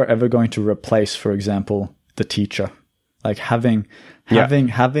don't think we're ever going to replace, for example, the teacher. Like having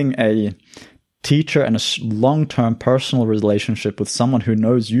a teacher and a long-term personal relationship with someone who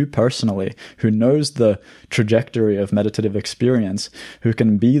knows you personally, who knows the trajectory of meditative experience, who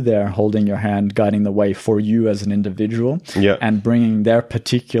can be there holding your hand, guiding the way for you as an individual, and bringing their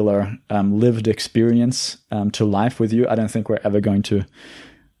particular lived experience to life with you. I don't think we're ever going to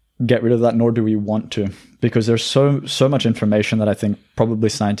get rid of that, nor do we want to, because there's so much information that I think probably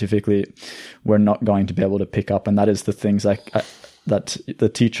scientifically we're not going to be able to pick up, and that is the things like that the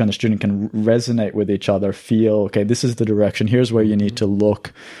teacher and the student can resonate with each other, feel, okay, this is the direction, here's where you need to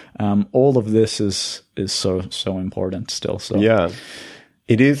look. All of this is so important still. So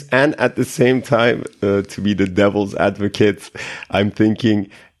it is. And at the same time, to be the devil's advocate, I'm thinking,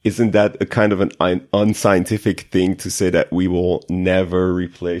 isn't that a kind of an unscientific thing to say that we will never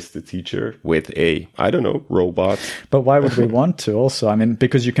replace the teacher with a, I don't know, robot? But why would we want to also? I mean,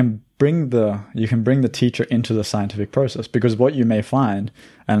 because you can bring the teacher into the scientific process, because what you may find,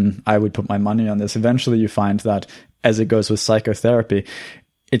 and I would put my money on this, eventually you find that as it goes with psychotherapy,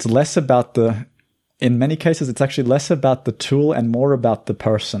 it's less about in many cases, it's actually less about the tool and more about the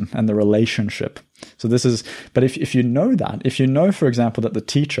person and the relationship. So but if you know that, if you know, for example, that the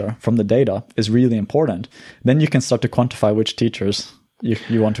teacher from the data is really important, then you can start to quantify which teachers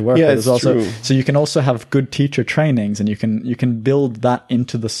you want to work with as well. So you can also have good teacher trainings, and you can build that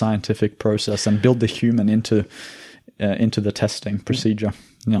into the scientific process and build the human into the testing procedure.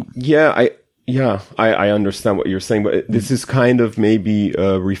 I understand what you're saying, but this is kind of maybe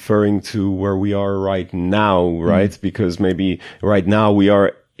referring to where we are right now, right? Because maybe right now we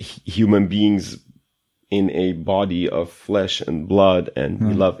are human beings in a body of flesh and blood, and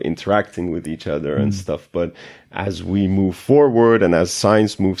we love interacting with each other and stuff. But as we move forward, and as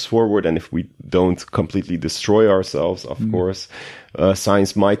science moves forward, and if we don't completely destroy ourselves, of course,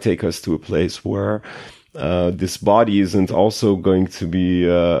 science might take us to a place where this body isn't also going to be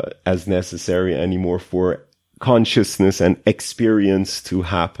as necessary anymore for consciousness and experience to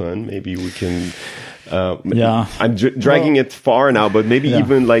happen. Maybe we can I'm dragging it far now, but maybe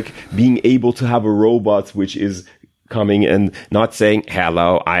even like being able to have a robot which is coming and not saying,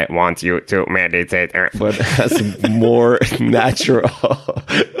 hello, I want you to meditate, but as more natural.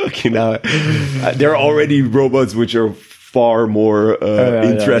 Okay, now there are already robots which are far more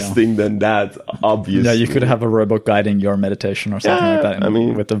interesting than that, obviously. Yeah, you could have a robot guiding your meditation or something like that.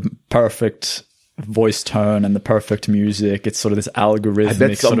 With the perfect voice tone and the perfect music. It's sort of this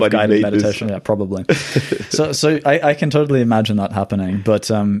algorithmic sort of guided meditation. Yeah, probably. so I can totally imagine that happening.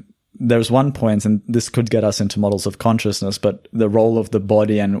 But there's one point, and this could get us into models of consciousness, but the role of the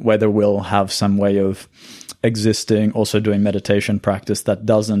body and whether we'll have some way of existing, also doing meditation practice that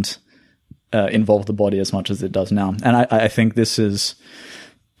doesn't involve the body as much as it does now. And I think this is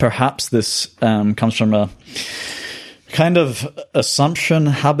perhaps comes from a kind of assumption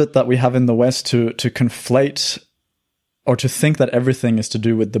habit that we have in the West to conflate or to think that everything is to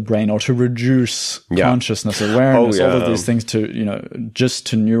do with the brain, or to reduce consciousness, awareness, all of these things to, just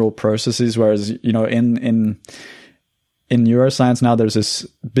to neural processes. Whereas, in neuroscience now, there's this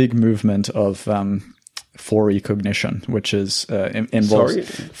big movement of 4E cognition, which is involves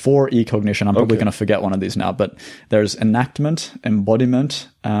 4E cognition. I'm probably going to forget one of these now, but there's enactment, embodiment.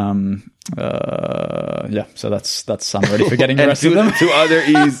 So that's I'm already forgetting the rest of them. Two other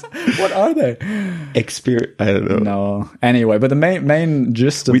E's. What are they? Experience. I don't know. No. Anyway, but the main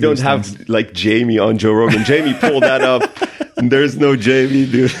gist of we don't have things, like Jamie on Joe Rogan. Jamie, pull that up. There's no Jamie,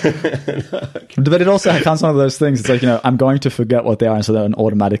 dude. But it also counts one of those things. It's like, I'm going to forget what they are, and so then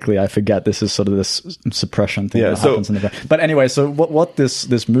automatically I forget. This is sort of this suppression thing that happens in the brain. But anyway, so what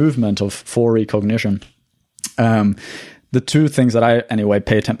this movement of 4E cognition, the two things that I anyway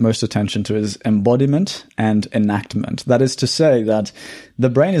pay most attention to is embodiment and enactment. That is to say that the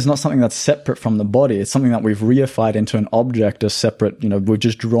brain is not something that's separate from the body. It's something that we've reified into an object as separate. We've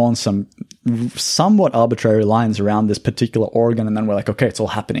just drawn some somewhat arbitrary lines around this particular organ, and then we're like, okay, it's all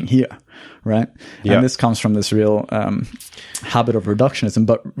happening here, right? Yeah. And this comes from this real habit of reductionism.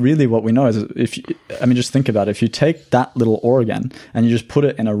 But really what we know is just think about it. If you take that little organ and you just put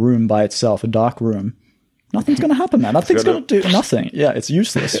it in a room by itself, a dark room, nothing's going to happen there. Nothing's going to do nothing. Yeah, it's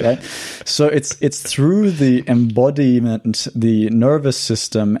useless, right? So it's through the embodiment, the nervous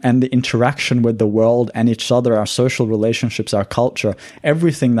system, and the interaction with the world and each other, our social relationships, our culture,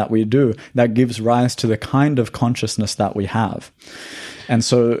 everything that we do, that gives rise to the kind of consciousness that we have. And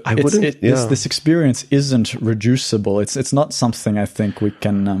so this experience isn't reducible. It's not something I think we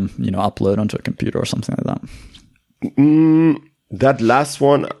can upload onto a computer or something like that. That last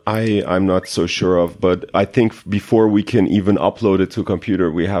one, I'm not so sure of, but I think before we can even upload it to a computer,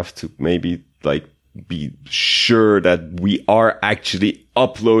 we have to maybe be sure that we are actually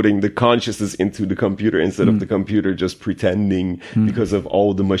uploading the consciousness into the computer instead of the computer just pretending because of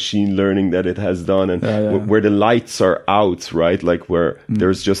all the machine learning that it has done, and where the lights are out, right? Like where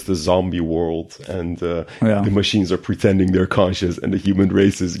there's just a zombie world, and the machines are pretending they're conscious and the human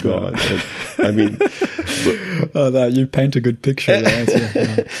race is gone. And, I mean, you paint a good picture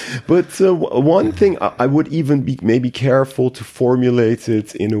there. But one thing I would even be maybe careful to formulate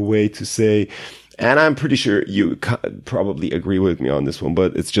it in a way to say, and I'm pretty sure you probably agree with me on this one,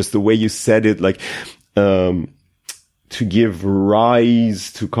 but it's just the way you said it, like, to give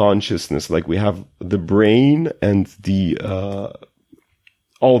rise to consciousness. Like we have the brain and the,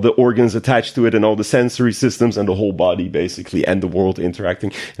 all the organs attached to it and all the sensory systems and the whole body basically and the world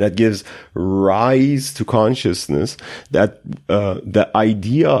interacting. And that gives rise to consciousness. That, the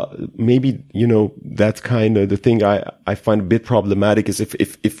idea, maybe, that's kind of the thing I find a bit problematic is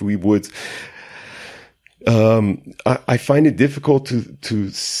if we would, I find it difficult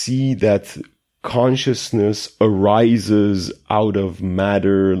to see that consciousness arises out of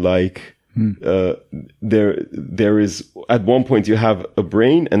matter. Like, there is, at one point you have a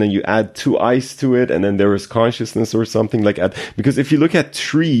brain and then you add two eyes to it and then there is consciousness or something like that. Because if you look at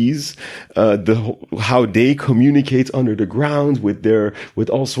trees, how they communicate under the ground with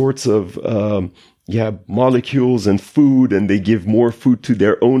all sorts of, molecules and food, and they give more food to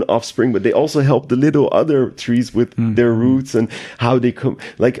their own offspring, but they also help the little other trees with their roots and how they come.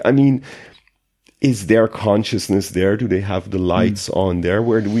 Like, I mean, is there consciousness there? Do they have the lights on there?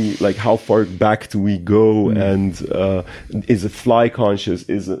 Where do we, like, how far back do we go? And, is a fly conscious?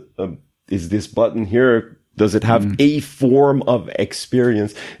 Is this button here? Does it have a form of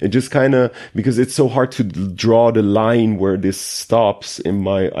experience? It just kind of, because it's so hard to draw the line where this stops in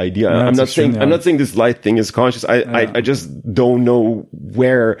my idea. No, I'm not saying this light thing is conscious. I just don't know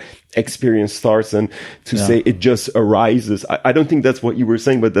where experience starts, and to say it just arises. I don't think that's what you were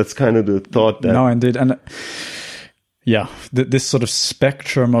saying, but that's kind of the thought that. No, indeed. And this sort of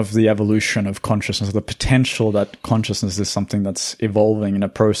spectrum of the evolution of consciousness, the potential that consciousness is something that's evolving in a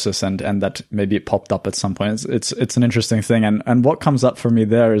process, and that maybe it popped up at some point. It's an interesting thing. And what comes up for me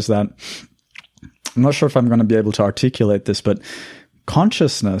there is that I'm not sure if I'm going to be able to articulate this, but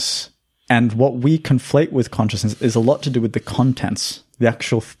consciousness and what we conflate with consciousness is a lot to do with the contents, the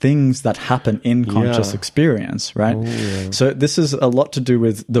actual things that happen in conscious experience, right? Oh, yeah. So this is a lot to do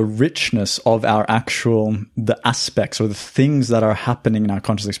with the richness of the aspects or the things that are happening in our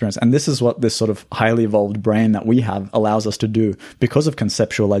conscious experience. And this is what this sort of highly evolved brain that we have allows us to do because of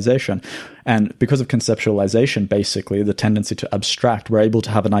conceptualization. And because of conceptualization, basically, the tendency to abstract, we're able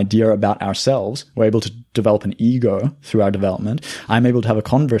to have an idea about ourselves. We're able to develop an ego through our development. I'm able to have a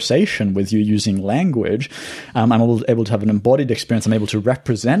conversation with you using language. I'm able to have an embodied experience. I'm able to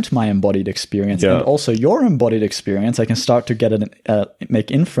represent my embodied experience and also your embodied experience. I can start to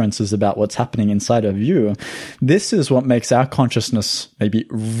make inferences about what's happening inside of you. This is what makes our consciousness maybe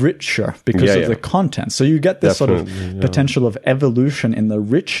richer because of the content. So you get this sort of potential of evolution in the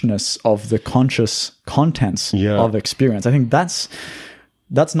richness of the conscious contents of experience. I think that's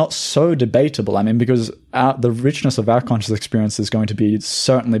not so debatable. I mean, because the richness of our conscious experience is going to be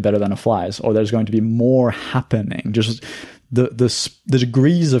certainly better than a fly's, or there's going to be more happening. Just the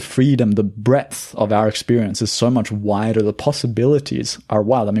degrees of freedom, the breadth of our experience is so much wider. The possibilities are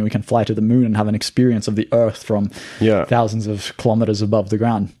wild. I mean, we can fly to the moon and have an experience of the Earth from thousands of kilometers above the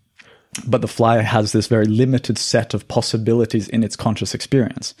ground. But the fly has this very limited set of possibilities in its conscious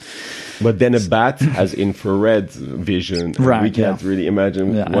experience. But then a bat has infrared vision. Right, we can't really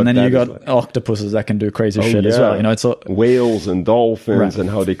imagine what and then that you got like. octopuses that can do crazy shit as well. You know, it's whales and dolphins and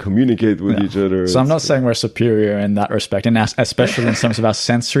how they communicate with each other. So I'm not saying we're superior in that respect, and especially in terms of our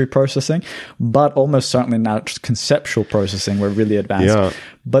sensory processing, but almost certainly in our conceptual processing, we're really advanced. Yeah.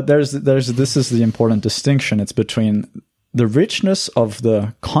 But this is the important distinction. It's between the richness of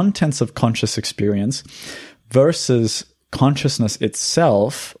the contents of conscious experience versus consciousness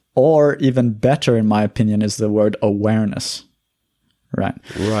itself, or even better, in my opinion, is the word awareness. Right.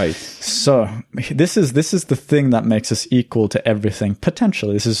 So this is the thing that makes us equal to everything.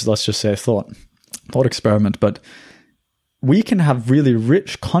 Potentially, this is, let's just say, a thought experiment, but we can have really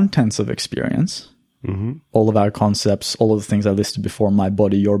rich contents of experience. Mm-hmm. All of our concepts, all of the things I listed before, my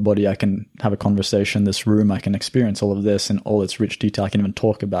body, your body, I can have a conversation, this room, I can experience all of this in all its rich detail. I can even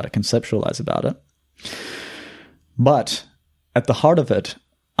talk about it, conceptualize about it. But at the heart of it,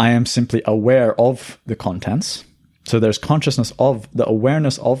 I am simply aware of the contents. So there's consciousness of the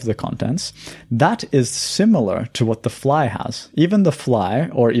awareness of the contents. That is similar to what the fly has. Even the fly,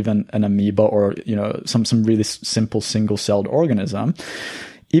 or even an amoeba, or some really simple single-celled organism,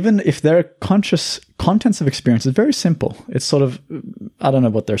 even if their conscious contents of experience is very simple, it's sort of, I don't know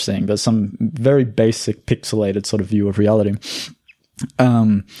what they're saying, but some very basic pixelated sort of view of reality.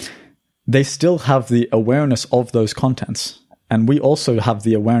 They still have the awareness of those contents. And we also have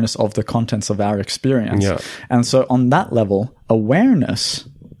the awareness of the contents of our experience. Yeah. And so on that level, awareness,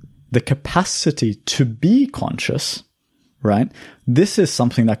 the capacity to be conscious, right? This is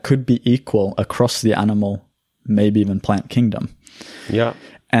something that could be equal across the animal, maybe even plant kingdom. Yeah.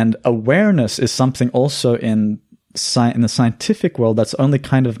 And awareness is something also in the scientific world that's only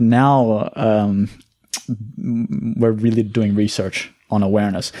kind of now we're really doing research on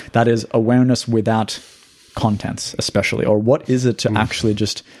awareness. That is awareness without contents, especially. Or what is it to actually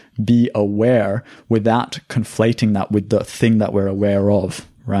just be aware without conflating that with the thing that we're aware of,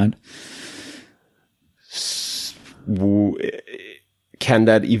 right? Can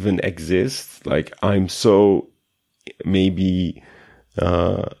that even exist? Like, I'm so maybe...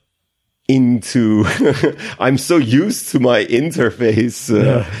 I'm so used to my interface,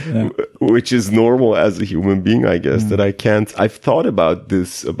 which is normal as a human being, I guess, that I've thought about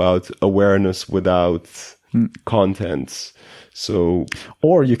this, about awareness without contents. So,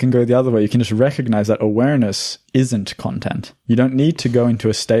 or you can go the other way. You can just recognize that awareness isn't content. You don't need to go into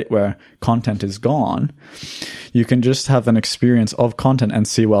a state where content is gone. You can just have an experience of content and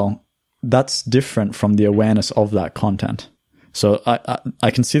see, well, that's different from the awareness of that content. So I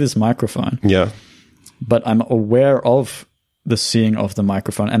can see this microphone. Yeah. But I'm aware of the seeing of the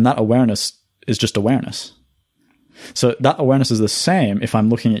microphone, and that awareness is just awareness. So that awareness is the same. If I'm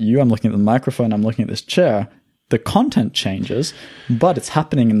looking at you, I'm looking at the microphone, I'm looking at this chair, the content changes, but it's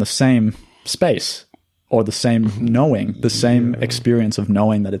happening in the same space, or the same knowing, the same experience of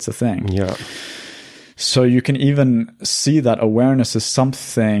knowing that it's a thing. Yeah. So you can even see that awareness is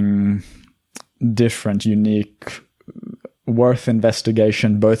something different, unique, worth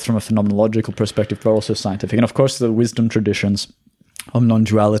investigation, both from a phenomenological perspective, but also scientific. And of course, the wisdom traditions of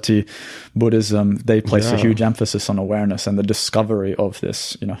non-duality, Buddhism, they place a huge emphasis on awareness and the discovery of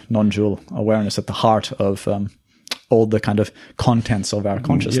this, non-dual awareness at the heart of all the kind of contents of our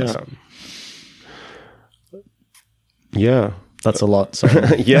consciousness. Yeah. That's a lot.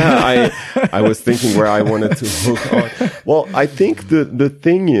 Sorry. I was thinking where I wanted to hook on. Well, I think the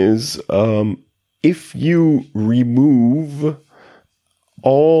thing is, if you remove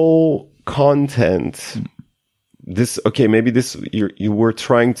all content, you were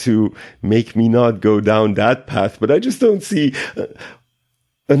trying to make me not go down that path, but I just don't see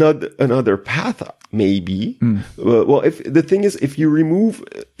another path. maybe. Well, if the thing is, if you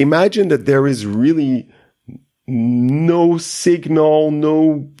imagine that there is really no signal,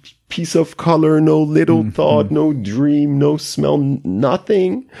 no piece of color, no little thought, no dream, no smell,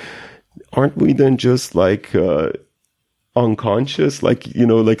 nothing. Aren't we then just like unconscious? Like,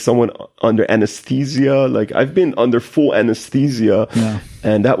 like someone under anesthesia? Like, I've been under full anesthesia,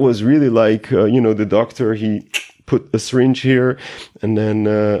 and that was really like, the doctor, he put a syringe here, and then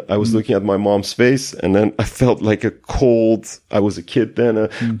I was looking at my mom's face, and then I felt like I was a kid then, a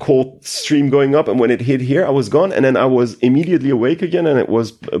cold stream going up, and when it hit here, I was gone, and then I was immediately awake again, and it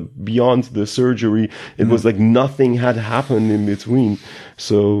was beyond the surgery. It was like nothing had happened in between.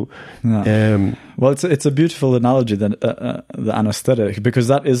 So, well, it's a beautiful analogy, the anesthetic, because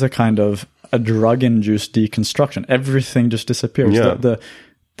that is a kind of a drug-induced deconstruction. Everything just disappears. Yeah.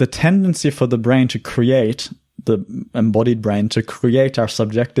 The tendency for the brain to create, the embodied brain to create our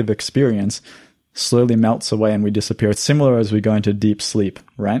subjective experience, slowly melts away and we disappear. It's similar as we go into deep sleep,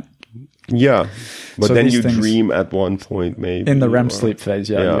 right? Yeah. But so then you dream at one point, maybe. In the REM sleep phase,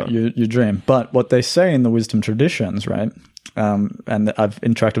 you dream. But what they say in the wisdom traditions, right? And I've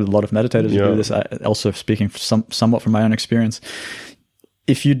interacted with a lot of meditators who do this, also speaking somewhat from my own experience.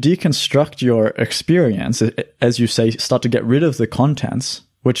 If you deconstruct your experience, as you say, start to get rid of the contents,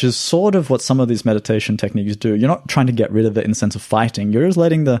 which is sort of what some of these meditation techniques do. You're not trying to get rid of it in the sense of fighting. You're just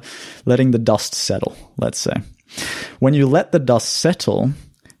letting the dust settle, let's say. When you let the dust settle,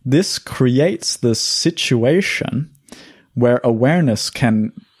 this creates this situation where awareness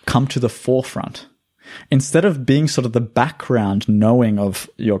can come to the forefront. Instead of being sort of the background knowing of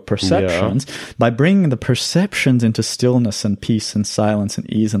your perceptions, by bringing the perceptions into stillness and peace and silence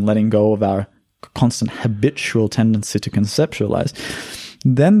and ease and letting go of our constant habitual tendency to conceptualize,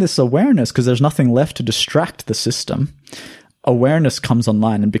 then this awareness, because there's nothing left to distract the system, awareness comes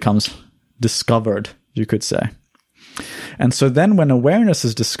online and becomes discovered, you could say. And so then when awareness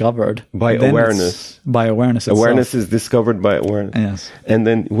is discovered... By awareness itself. Awareness is discovered by awareness. Yes. And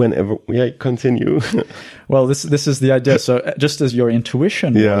then whenever... Yeah, continue. Well, this is the idea. So just as your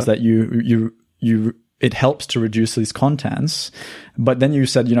intuition was that it helps to reduce these contents, but then you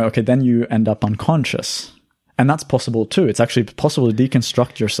said, okay, then you end up unconscious. And that's possible too. It's actually possible to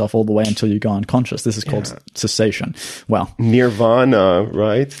deconstruct yourself all the way until you go unconscious. This is called cessation. Well, nirvana,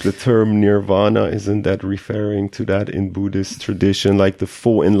 right? The term nirvana, isn't that referring to that in Buddhist tradition? Like the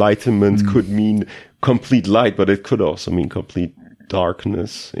full enlightenment could mean complete light, but it could also mean complete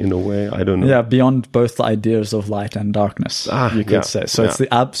darkness in a way. I don't know. Yeah, beyond both the ideas of light and darkness, you could say. So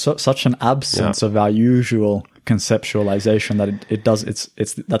it's such an absence of our usual conceptualization that it does. It's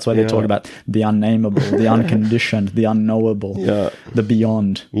that's why they talk about the unnameable, the unconditioned, the unknowable, the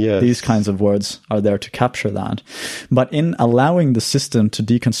beyond. These kinds of words are there to capture that. But in allowing the system to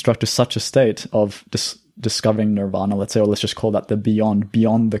deconstruct to such a state of discovering nirvana, let's say, or let's just call that the beyond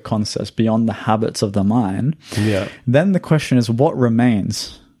the concepts, beyond the habits of the mind, then the question is, what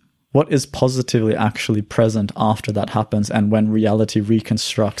remains? What is positively actually present after that happens, and when reality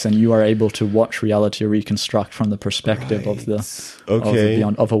reconstructs and you are able to watch reality reconstruct from the perspective of the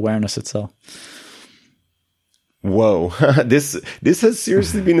beyond, of awareness itself? Whoa. This has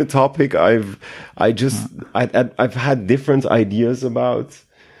seriously been a topic I've had different ideas about,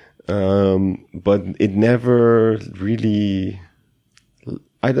 but it never really,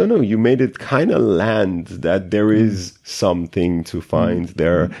 I don't know, you made it kind of land that there is something to find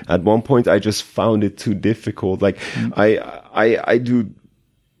there. At one point, I just found it too difficult. Like, I do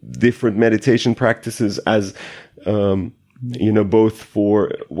different meditation practices as, both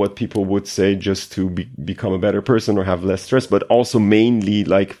for what people would say just to become a better person or have less stress, but also mainly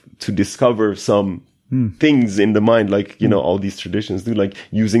like to discover some things in the mind, like, all these traditions do, like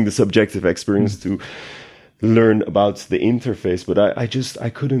using the subjective experience to learn about the interface. But I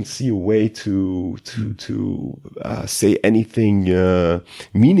couldn't see a way to say anything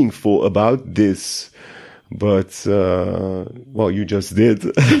meaningful about this. But you just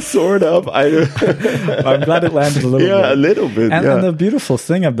did sort of. I'm glad it landed a little bit. Yeah, a little bit. And the beautiful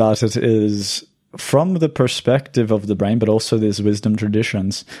thing about it is, from the perspective of the brain, but also these wisdom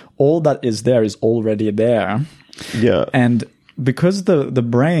traditions, all that is there is already there. Yeah. And because the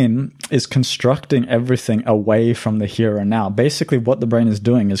brain is constructing everything away from the here and now, basically what the brain is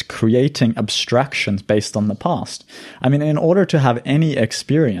doing is creating abstractions based on the past. I mean, in order to have any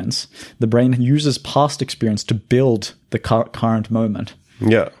experience, the brain uses past experience to build the current moment.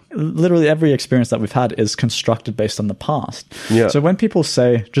 Yeah. Literally every experience that we've had is constructed based on the past. Yeah. So when people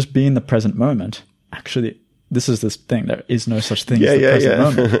say, just be in the present moment, actually, this is this thing. There is no such thing as the present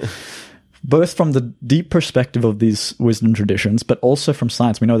moment. both from the deep perspective of these wisdom traditions, but also from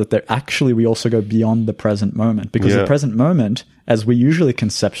science, we know that we also go beyond the present moment, because the present moment, as we usually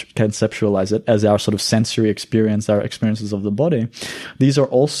conceptualize it as our sort of sensory experience, our experiences of the body, these are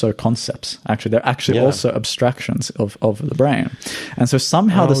also concepts. Actually, they're actually also abstractions of the brain. And so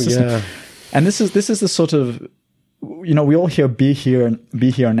somehow the system, and this is the sort of, we all hear "be here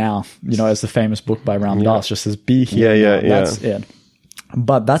now," as the famous book by Ram Dass just says "be here now." That's it.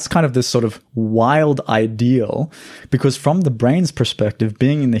 But that's kind of this sort of wild ideal, because from the brain's perspective,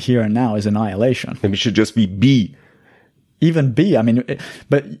 being in the here and now is annihilation. Maybe it should just be. Even be. I mean,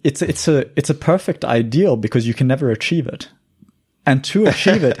 but it's a perfect ideal because you can never achieve it, and to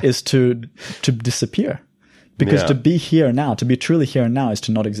achieve it is to disappear, because to be here now, to be truly here and now, is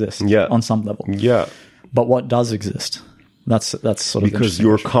to not exist on some level. Yeah. But what does exist? That's sort of because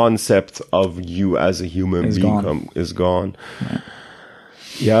your concept of you as a human being is gone. Right.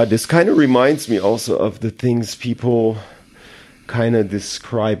 Yeah, this kind of reminds me also of the things people kind of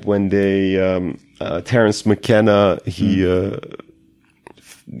describe when they Terence McKenna, he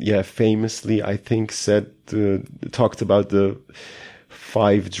famously, I think, talked about the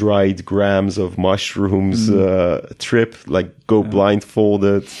 5 dried grams of mushrooms trip, like go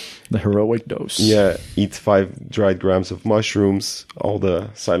blindfolded. The heroic dose. Yeah, eat 5 dried grams of mushrooms, all the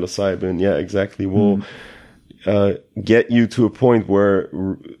psilocybin, exactly, will get you to a point where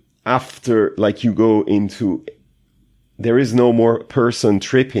after, like, you go into, there is no more person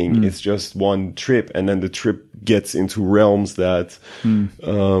tripping, it's just one trip, and then the trip gets into realms that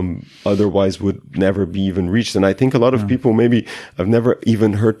otherwise would never be even reached. And I think a lot of people, maybe I've never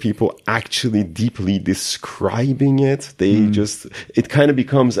even heard people actually deeply describing it. They just, it kind of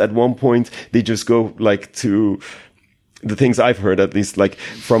becomes, at one point, they just go like to the things I've heard, at least, like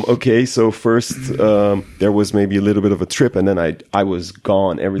from, so first there was maybe a little bit of a trip, and then I was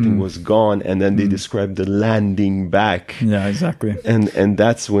gone, everything was gone, and then they described the landing back. Yeah, exactly. And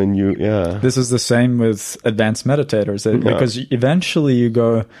that's when this is the same with advanced meditators, because eventually you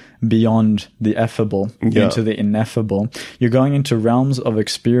go beyond the effable into the ineffable. You're going into realms of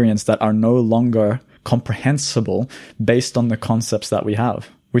experience that are no longer comprehensible based on the concepts that we have.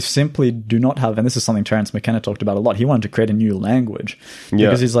 We simply do not have, and this is something Terence McKenna talked about a lot. He wanted to create a new language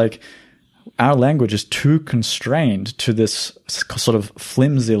because he's like, our language is too constrained to this sort of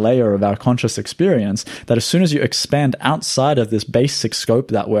flimsy layer of our conscious experience, that as soon as you expand outside of this basic scope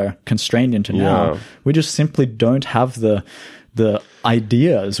that we're constrained into now, we just simply don't have the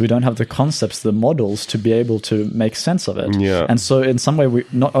ideas, we don't have the concepts, the models to be able to make sense of it. And so in some way, we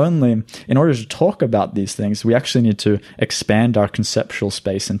not only, in order to talk about these things, we actually need to expand our conceptual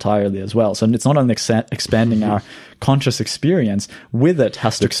space entirely as well. So it's not only expanding our conscious experience, with it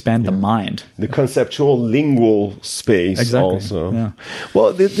has to expand the mind. The conceptual lingual space also. Yeah.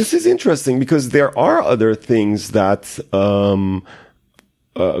 Well, this is interesting because there are other things that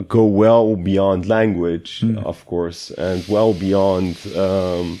go well beyond language, of course, and well beyond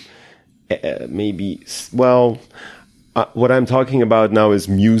what I'm talking about now is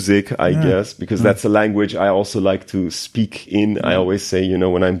music, I guess, because that's a language I also like to speak in. I always say,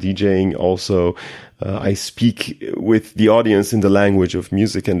 when I'm DJing also, I speak with the audience in the language of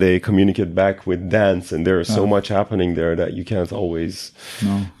music, and they communicate back with dance, and there's so much happening there that you can't always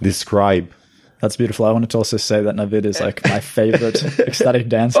describe. That's beautiful. I wanted to also say that Navid is like my favorite ecstatic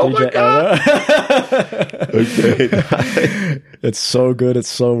dance DJ ever. Okay. It's so good. It's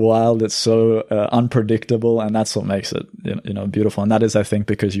so wild. It's so unpredictable, and that's what makes it, beautiful. And that is, I think,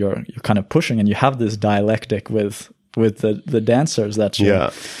 because you're kind of pushing, and you have this dialectic with the dancers that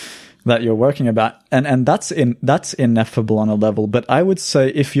you're working about, and that's ineffable on a level. But I would say,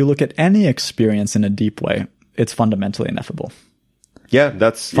 if you look at any experience in a deep way, it's fundamentally ineffable. Yeah,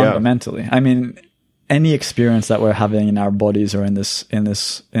 that's fundamentally. I mean, any experience that we're having in our bodies, or in this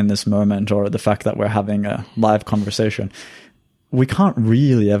moment, or the fact that we're having a live conversation, we can't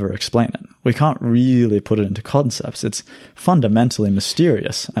really ever explain it. We can't really put it into concepts. It's fundamentally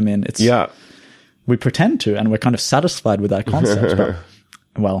mysterious. I mean, we pretend to, and we're kind of satisfied with that concept,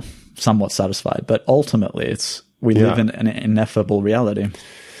 but, somewhat satisfied. But ultimately, we live in an ineffable reality.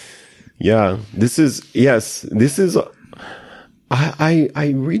 Yeah, this is.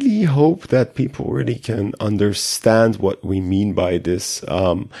 I really hope that people really can understand what we mean by this.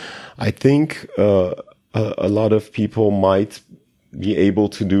 I think a lot of people might be able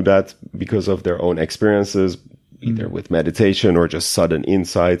to do that because of their own experiences, either with meditation or just sudden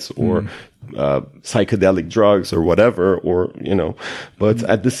insights, or psychedelic drugs or whatever, or But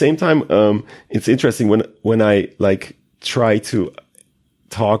at the same time, it's interesting when I try to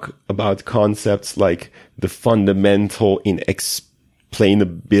talk about concepts like the fundamental in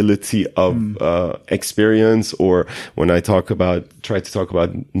explainability of experience, or when I try to talk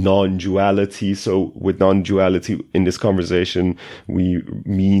about non-duality. So with non-duality in this conversation, we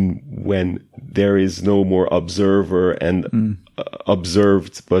mean when there is no more observer and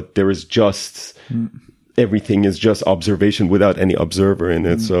observed, but there is just everything is just observation without any observer in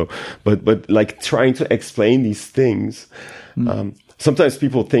it. So, but like trying to explain these things, sometimes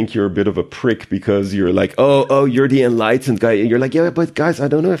people think you're a bit of a prick because you're like, oh, you're the enlightened guy. And you're like, yeah, but guys, I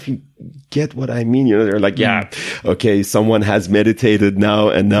don't know if you get what I mean. You know, they're like, yeah, okay, someone has meditated now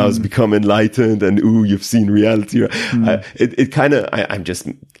and now has become enlightened, and ooh, you've seen reality. It kind of, I'm just,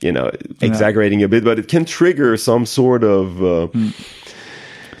 exaggerating a bit, but it can trigger some sort of,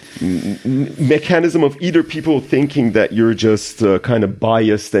 mechanism of either people thinking that you're just kind of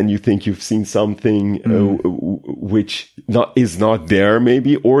biased and you think you've seen something which is not there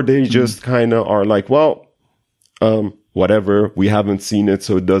maybe, or they just kind of are like, well, whatever, we haven't seen it,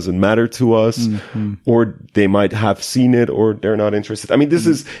 so it doesn't matter to us. Or they might have seen it, or they're not interested. I mean,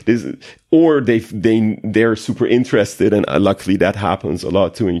 or they're super interested, and luckily that happens a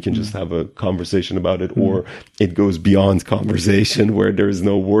lot too, and you can just have a conversation about it, or it goes beyond conversation where there is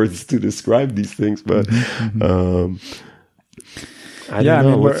no words to describe these things. But I don't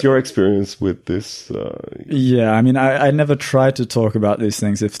know. What's your experience with this? I never try to talk about these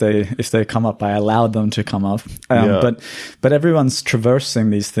things. If they come up, I allow them to come up. But everyone's traversing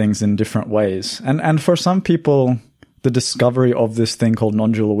these things in different ways. And for some people, the discovery of this thing called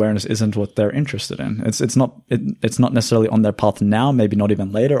non-dual awareness isn't what they're interested in. It's not necessarily on their path now, maybe not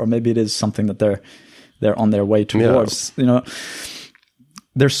even later, or maybe it is something that they're on their way towards.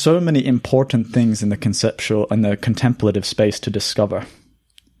 There's so many important things in the conceptual and the contemplative space to discover.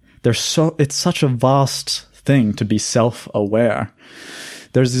 It's such a vast thing to be self-aware.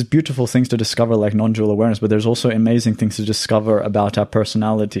 There's these beautiful things to discover like non-dual awareness, but there's also amazing things to discover about our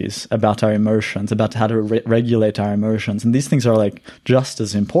personalities, about our emotions, about how to regulate our emotions. And these things are like just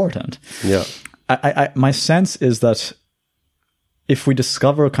as important. Yeah. My sense is that if we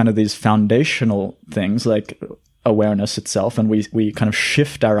discover kind of these foundational things like awareness itself, and we kind of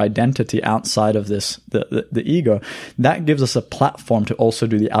shift our identity outside of this, the ego, that gives us a platform to also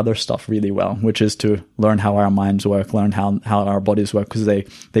do the other stuff really well, which is to learn how our minds work, learn how our bodies work, because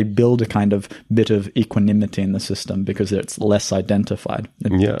they build a kind of bit of equanimity in the system because it's less identified.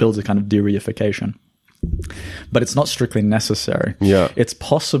 It builds a kind of de-reification. But it's not strictly necessary. It's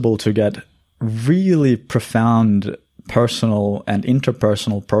possible to get really profound personal and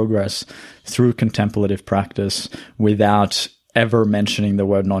interpersonal progress through contemplative practice without ever mentioning the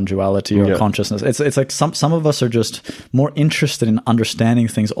word non-duality or consciousness. It's like some of us are just more interested in understanding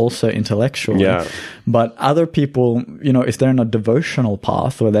things also intellectually. But other people, if they're in a devotional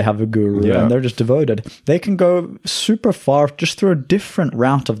path where they have a guru and they're just devoted, they can go super far just through a different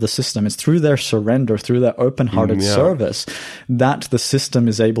route of the system. It's through their surrender, through their open-hearted service, that the system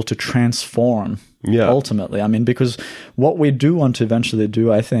is able to transform. Ultimately, I mean, because what we do want to eventually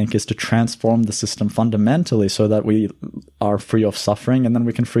do, I think, is to transform the system fundamentally so that we are free of suffering, and then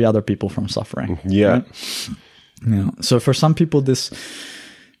we can free other people from suffering. Right? So for some people, the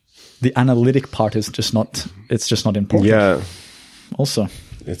analytic part is just not important. Also,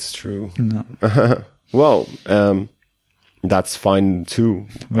 it's true. Well, that's fine too,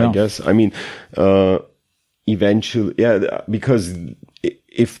 I guess. I mean, eventually, because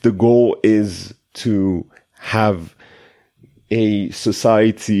if the goal is to have a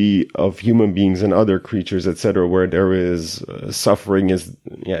society of human beings and other creatures, etc., where there is suffering is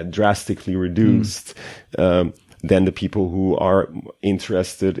drastically reduced, then the people who are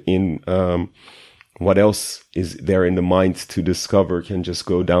interested in what else is there in the mind to discover can just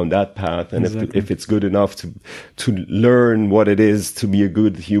go down that path. And if it's good enough to learn what it is to be a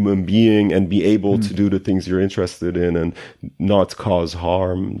good human being and be able to do the things you're interested in and not cause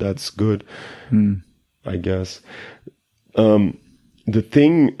harm, that's good, I guess. The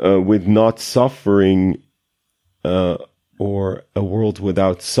thing with not suffering or a world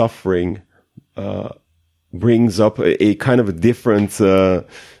without suffering brings up a kind of a different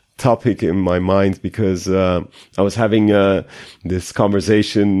topic in my mind, because I was having this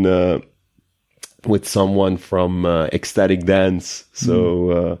conversation with someone from ecstatic dance.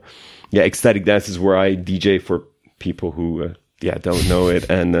 So ecstatic dance is where I DJ for people who don't know it,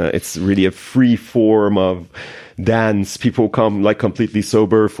 and it's really a free form of dance. People come like completely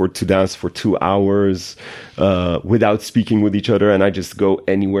sober to dance for 2 hours without speaking with each other, and I just go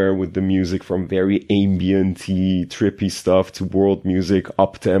anywhere with the music, from very ambient-y, trippy stuff to world music,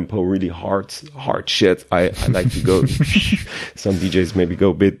 up tempo, really hard shit. I like to go. Some DJs maybe go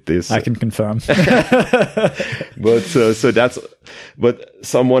a bit this. I can confirm. But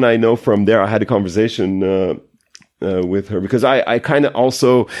someone I know from there, I had a conversation with her, because I kind of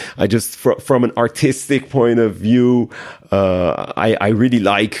also, I just, from an artistic point of view, I really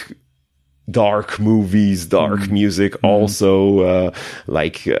like dark movies, dark music, also,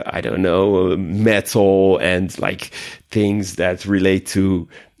 I don't know, metal, and like things that relate to,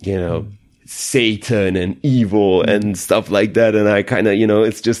 you know, Satan and evil and stuff like that. And I kind of, you know,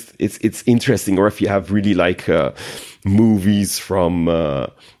 it's just, it's interesting. Or if you have really like movies from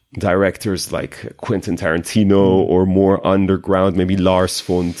directors like Quentin Tarantino, or more underground, maybe Lars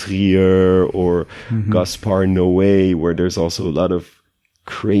von Trier or Gaspar Noé, where there's also a lot of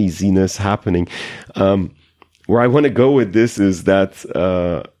craziness happening. Where I want to go with this is that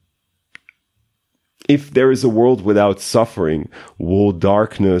if there is a world without suffering, will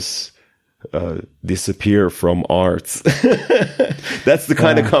darkness disappear from art? That's the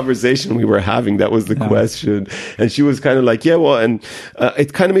kind of conversation we were having. That was the question. And she was kind of like, yeah, well, and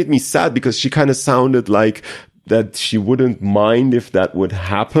it kind of made me sad, because she kind of sounded like that she wouldn't mind if that would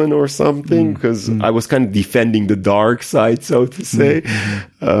happen or something, because I was kind of defending the dark side, so to say.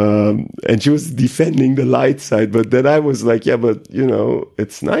 And she was defending the light side. But then I was like, yeah, but you know,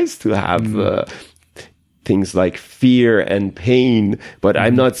 it's nice to have things like fear and pain, but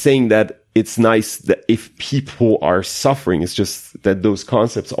I'm not saying that it's nice that if people are suffering. It's just that those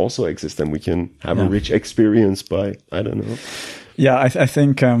concepts also exist, and we can have a rich experience by, I don't know. Yeah, I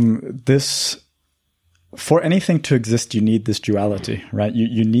think for anything to exist, you need this duality, right?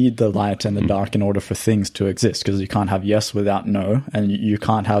 You need the light and the dark in order for things to exist, because you can't have yes without no, and you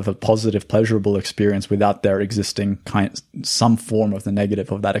can't have a positive, pleasurable experience without there existing some form of the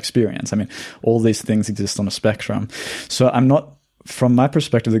negative of that experience. I mean, all these things exist on a spectrum. So from my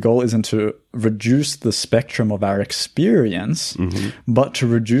perspective, the goal isn't to reduce the spectrum of our experience, but to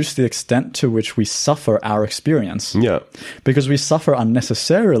reduce the extent to which we suffer our experience. Yeah. Because we suffer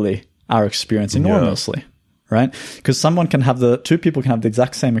unnecessarily our experience enormously, right? Because two people can have the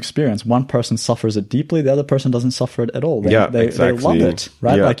exact same experience. One person suffers it deeply, the other person doesn't suffer it at all. They love it,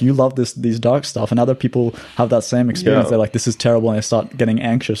 right? Yeah. Like you love these dark stuff, and other people have that same experience. They're like, this is terrible, and they start getting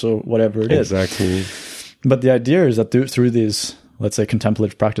anxious or whatever it is. Exactly. But the idea is that through these, let's say,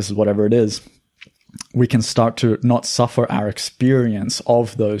 contemplative practices, whatever it is, we can start to not suffer our experience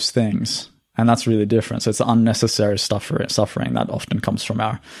of those things. And that's really different. So it's unnecessary suffering that often comes from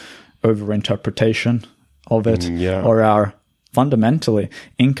our overinterpretation of it, or our fundamentally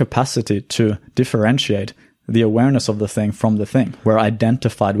incapacity to differentiate the awareness of the thing from the thing. We're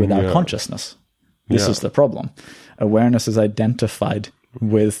identified with our consciousness. This is the problem. Awareness is identified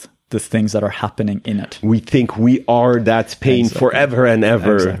with the things that are happening in it. We think we are that pain forever and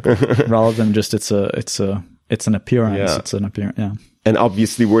ever, rather than just it's an appearance. Yeah. It's an appearance. Yeah. And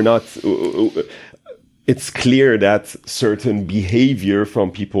obviously, we're not. It's clear that certain behavior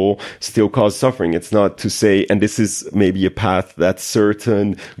from people still cause suffering. It's not to say, and this is maybe a path that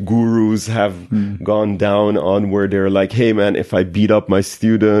certain gurus have gone down on, where they're like, hey man, if I beat up my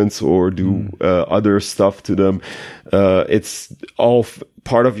students or do other stuff to them, it's all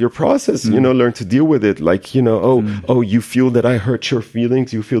part of your process, you know, learn to deal with it. Like, you know, you feel that I hurt your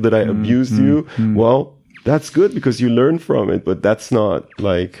feelings. You feel that I abused you. Well, that's good, because you learn from it, but that's not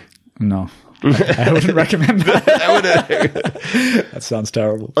like... No. I wouldn't recommend that. That sounds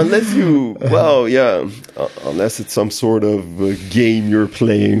terrible. Unless unless it's some sort of game you're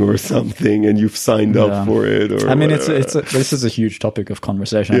playing or something, and you've signed up for it. Or I mean, this is a huge topic of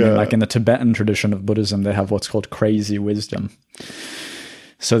conversation. I mean, like in the Tibetan tradition of Buddhism, they have what's called crazy wisdom.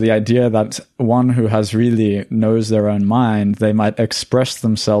 So the idea that one who really knows their own mind, they might express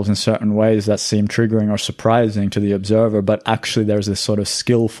themselves in certain ways that seem triggering or surprising to the observer, but actually there's this sort of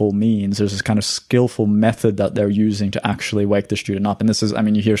skillful means, there's this kind of skillful method that they're using to actually wake the student up. And this is, I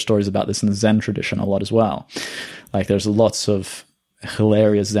mean, you hear stories about this in the Zen tradition a lot as well. Like there's lots of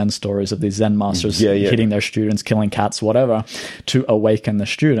hilarious Zen stories of these Zen masters hitting their students, killing cats, whatever, to awaken the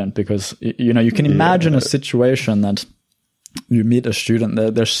student. Because, you know, you can imagine a situation that you meet a student,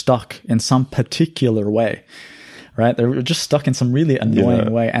 they're stuck in some particular way, right? They're just stuck in some really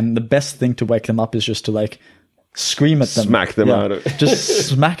annoying way. And the best thing to wake them up is just to like scream at them. Smack them out of it. Just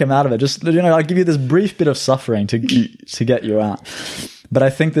smack them out of it. Just, you know, I'll give you this brief bit of suffering to get you out. But I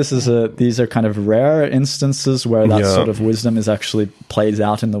think these are kind of rare instances where that sort of wisdom is actually plays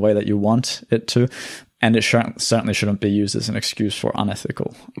out in the way that you want it to. and it certainly shouldn't be used as an excuse for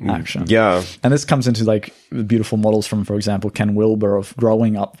unethical action. Yeah. And this comes into like the beautiful models from, for example, Ken Wilber of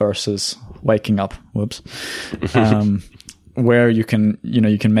growing up versus waking up. Whoops. Where you can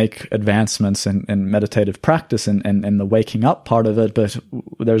make advancements in meditative practice and the waking up part of it, but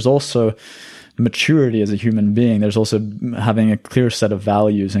there's also maturity as a human being. There's also having a clear set of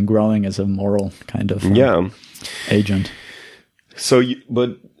values and growing as a moral kind of agent. So, you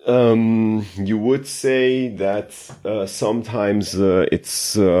would say that sometimes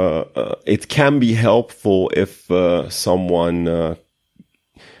it can be helpful if someone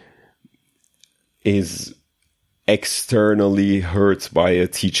is externally hurt by a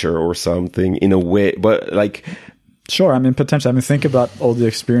teacher or something in a way, but like, sure, I mean, potentially. I mean, think about all the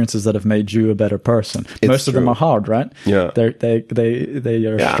experiences that have made you a better person. Most of them are hard, right? Yeah. They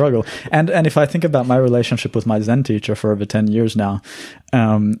are a struggle. And if I think about my relationship with my Zen teacher for over 10 years now,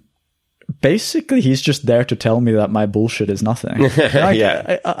 basically he's just there to tell me that my bullshit is nothing.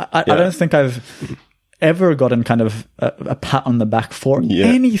 I don't think I've ever gotten kind of a pat on the back for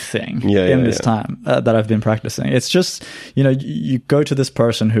anything in this time that I've been practicing. It's just, you go to this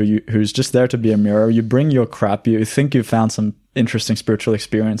person who's just there to be a mirror. You bring your crap. You think you've found some interesting spiritual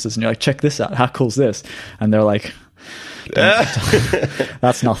experiences, and you're like, check this out. How cool is this? And they're like,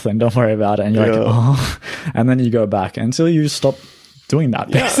 that's nothing. Don't worry about it. And you're like, oh. And then you go back until you stop doing that.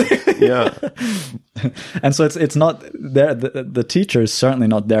 And so it's not there. The teacher is certainly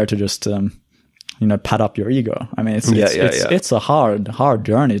not there to just pat up your ego. I mean, it's a hard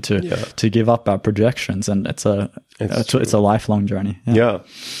journey to give up our projections, and it's a lifelong journey.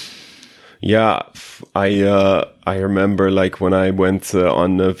 I remember like when I went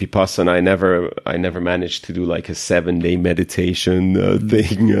on Vipassana, I never managed to do like a 7-day meditation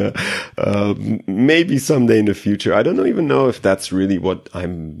thing. Maybe someday in the future. I don't even know if that's really what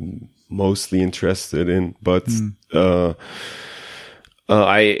I'm mostly interested in, but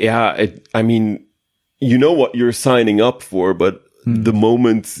I mean, you know what you're signing up for, but the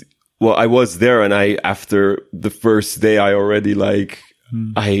moment, I was there, and after the first day, I already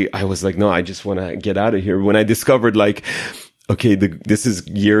I was like, no, I just want to get out of here. When I discovered okay, this is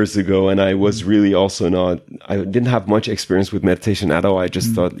years ago, and I was really also I didn't have much experience with meditation at all. I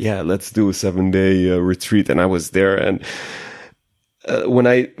just thought, let's do a 7-day retreat. And I was there, and when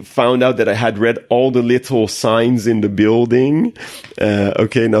I found out that I had read all the little signs in the building,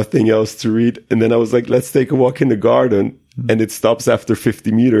 nothing else to read. And then I was like, let's take a walk in the garden, and it stops after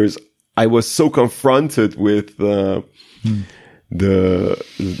 50 meters. I was so confronted with the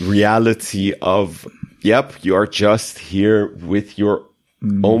reality of, you are just here with your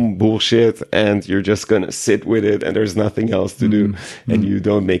own bullshit, and you're just going to sit with it, and there's nothing else to do, and you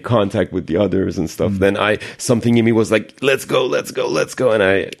don't make contact with the others and stuff. Then something in me was like, let's go. And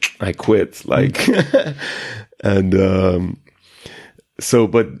I quit, and,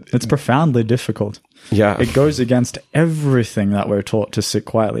 but it's profoundly difficult. Yeah. It goes against everything that we're taught to sit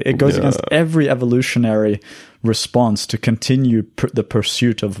quietly. It goes against every evolutionary response to continue the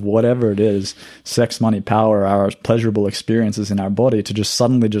pursuit of whatever it is, sex, money, power, our pleasurable experiences in our body, to just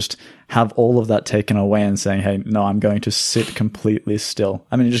suddenly just have all of that taken away and saying, hey, no, I'm going to sit completely still.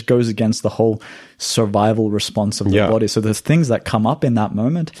 I mean, it just goes against the whole survival response of the body. So there's things that come up in that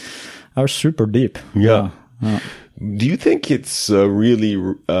moment are super deep. Do you think it's really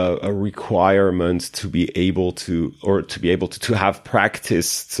a requirement to be able to have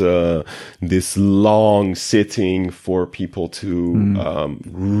practiced this long sitting for people to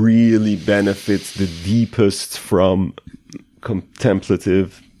really benefit the deepest from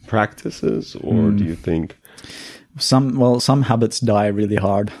contemplative practices, or do you think some habits die really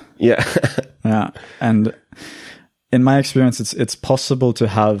hard? And in my experience, it's possible to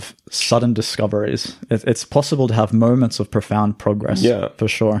have sudden discoveries. It's possible to have moments of profound progress, for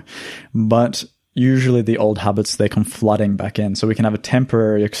sure. But usually the old habits, they come flooding back in. So we can have a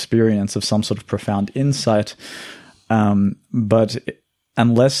temporary experience of some sort of profound insight. But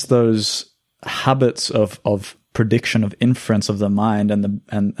unless those habits of prediction, of inference of the mind and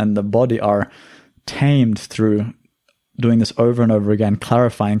the body are tamed through doing this over and over again,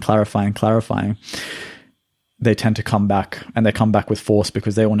 clarifying, they tend to come back, and they come back with force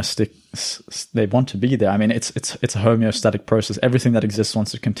because they want to they want to be there. I mean, it's a homeostatic process. Everything that exists wants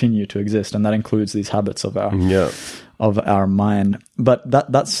to continue to exist, and that includes these habits of our mind. But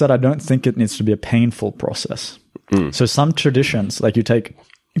that said, I don't think it needs to be a painful process. So some traditions, like you take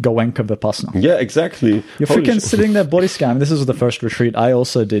Goenka Vipassana. Yeah, exactly. You're freaking sitting there body scan. This is the first retreat I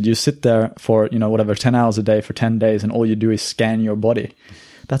also did. You sit there for 10 hours a day for 10 days, and all you do is scan your body.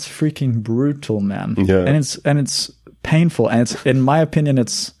 That's freaking brutal, man. And it's painful, and it's, in my opinion,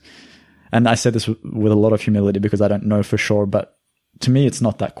 And I say this with a lot of humility because I don't know for sure, but to me, it's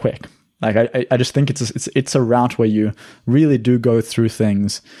not that quick. Like I just think it's a route where you really do go through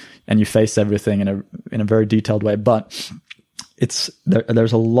things and you face everything in a very detailed way. But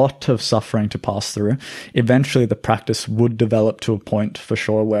there's a lot of suffering to pass through. Eventually, the practice would develop to a point for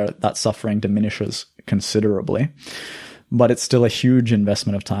sure where that suffering diminishes considerably. But it's still a huge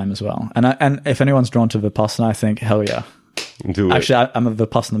investment of time as well. And if anyone's drawn to Vipassana, I think, hell yeah. Do it. Actually, I'm a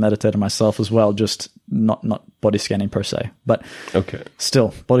Vipassana meditator myself as well, just not body scanning per se. But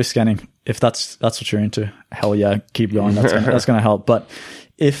still, body scanning, if that's what you're into, hell yeah, keep going. That's going to help. But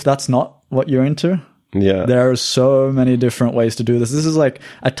if that's not what you're into, there are so many different ways to do this. This is like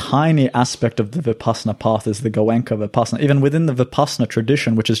a tiny aspect of the Vipassana path is the Goenka Vipassana. Even within the Vipassana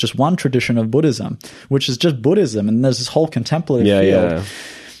tradition, which is just one tradition of Buddhism, which is just Buddhism, and there's this whole contemplative field.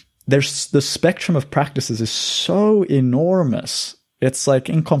 There's the spectrum of practices is so enormous. It's like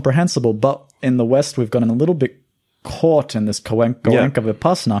incomprehensible. But in the West, we've gotten a little bit caught in this Goenka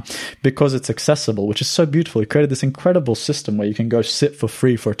Vipassana because it's accessible, which is so beautiful. It created this incredible system where you can go sit for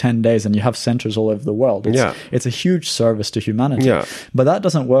free for 10 days and you have centers all over the world. It's a huge service to humanity. But that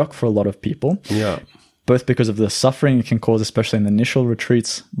doesn't work for a lot of people. Both because of the suffering it can cause, especially in the initial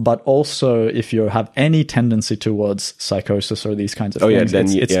retreats, but also if you have any tendency towards psychosis or these kinds of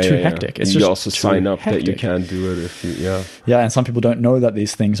things, it's too hectic. It's you also sign up that you can't do it if you, and some people don't know that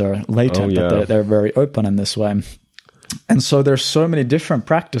these things are latent, that they're very open in this way. And so there's so many different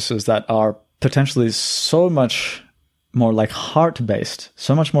practices that are potentially so much more like heart-based,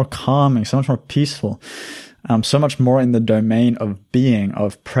 so much more calming, so much more peaceful, so much more in the domain of being,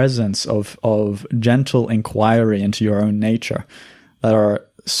 of presence, of gentle inquiry into your own nature, that are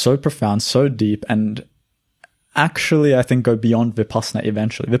so profound, so deep, and actually, I think, go beyond Vipassana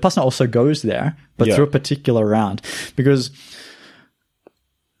eventually. Vipassana also goes there, but through a particular round. Because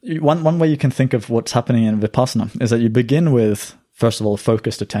one way you can think of what's happening in Vipassana is that you begin with, first of all,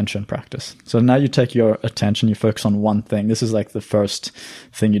 focused attention practice. So now you take your attention, you focus on one thing. This is like the first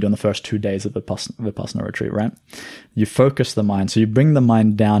thing you do in the first 2 days of the Vipassana retreat, right? You focus the mind. So you bring the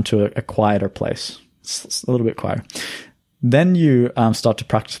mind down to a quieter place. It's a little bit quieter. Then you start to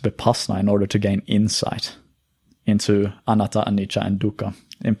practice Vipassana in order to gain insight into anatta, anicca, and dukkha,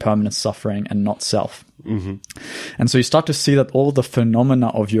 impermanent suffering and not self. And so you start to see that all the phenomena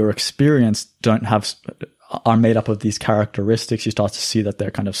of your experience are made up of these characteristics. You start to see that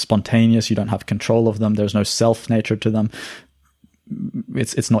they're kind of spontaneous. You don't have control of them. There's no self nature to them.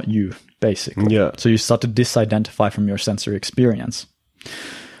 It's not you, basically. So you start to disidentify from your sensory experience.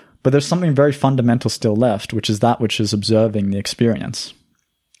 But there's something very fundamental still left, which is that which is observing the experience.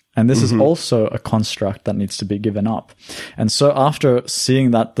 And this is also a construct that needs to be given up. And so after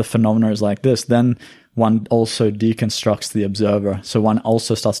seeing that the phenomena is like this, then one also deconstructs the observer. So one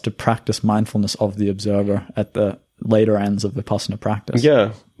also starts to practice mindfulness of the observer at the later ends of Vipassana practice.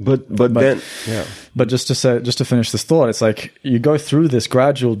 But just to finish this thought, it's like you go through this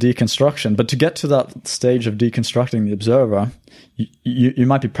gradual deconstruction, but to get to that stage of deconstructing the observer, you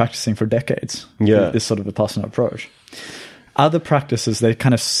might be practicing for decades. This sort of Vipassana approach. Other practices, they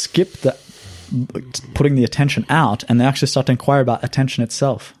kind of skip putting the attention out, and they actually start to inquire about attention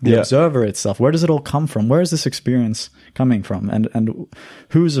itself, the observer itself. Where does it all come from? Where is this experience coming from? And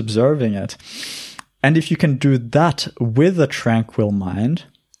who's observing it? And if you can do that with a tranquil mind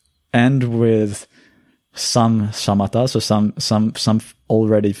and with some samatha, so some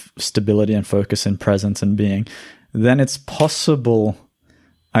already stability and focus in presence and being, then it's possible,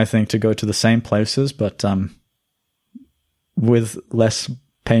 I think, to go to the same places, but with less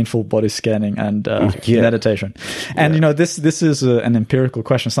painful body scanning and meditation. And this is an empirical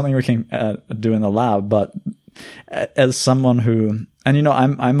question, something we can do in the lab. But as someone who, and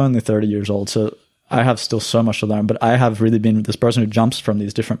I'm only 30 years old, so I have still so much to learn. But I have really been this person who jumps from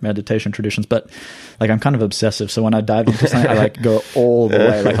these different meditation traditions. But like, I'm kind of obsessive, so when I dive into something, I like go all the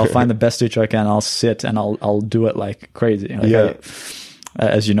way. Like, I'll find the best teacher I can, I'll sit and I'll do it like crazy.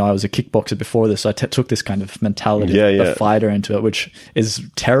 As you know, I was a kickboxer before this, so I took this kind of mentality of a fighter into it, which is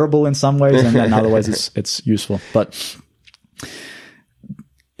terrible in some ways, and in other ways it's useful. But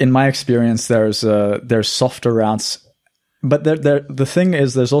in my experience, there's softer routes. But the thing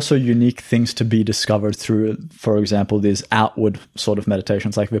is, there's also unique things to be discovered through, for example, these outward sort of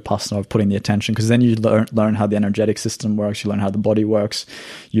meditations like Vipassana, of putting the attention, because then you learn how the energetic system works, you learn how the body works,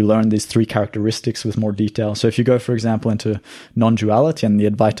 you learn these three characteristics with more detail. So if you go, for example, into non-duality and the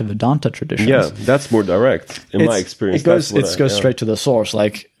Advaita Vedanta traditions, that's more direct in my experience. It goes straight to the source,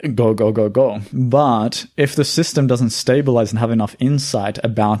 like go. But if the system doesn't stabilize and have enough insight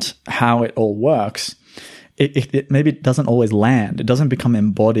about how it all works, it maybe doesn't always land. It doesn't become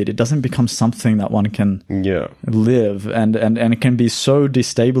embodied. It doesn't become something that one can live. And it can be so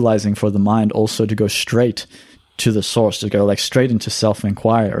destabilizing for the mind also to go straight to the source, to go like straight into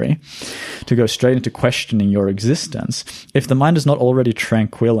self-inquiry, to go straight into questioning your existence. If the mind is not already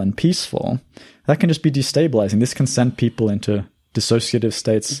tranquil and peaceful, that can just be destabilizing. This can send people into dissociative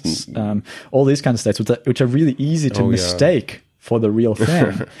states, all these kinds of states, which are really easy to mistake for the real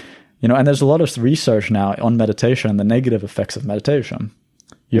thing. And there's a lot of research now on meditation and the negative effects of meditation.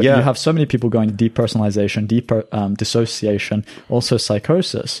 You have so many people going depersonalization, dissociation, also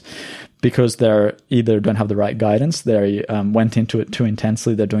psychosis, because they're either don't have the right guidance, they went into it too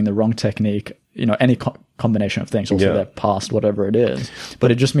intensely, they're doing the wrong technique, any combination of things, also their past, whatever it is.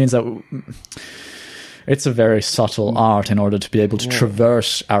 But it just means that it's a very subtle art in order to be able to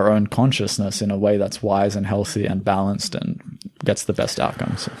traverse our own consciousness in a way that's wise and healthy and balanced and gets the best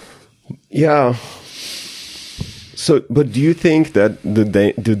outcomes. Yeah. So, but do you think that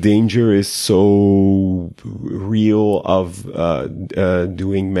the danger is so real of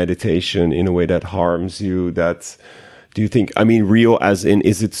doing meditation in a way that harms you? That do you think? I mean, real as in,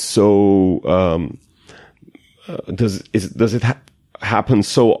 is it so? Does it happen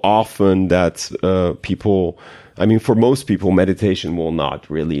so often that people? I mean, for most people, meditation will not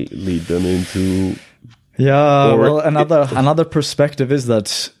really lead them into. Yeah. Well, another perspective is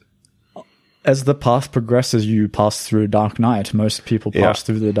that, as the path progresses, you pass through dark night. Most people pass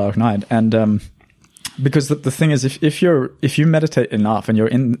through the dark night. And because the thing is, if you meditate enough and you're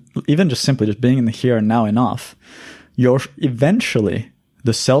in, even just simply just being in the here and now enough, you're eventually,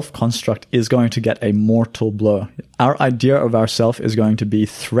 the self-construct is going to get a mortal blow. Our idea of ourself is going to be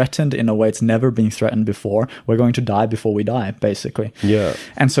threatened in a way it's never been threatened before. We're going to die before we die, basically. Yeah.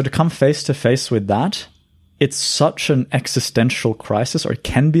 And so to come face to face with that, it's such an existential crisis, or it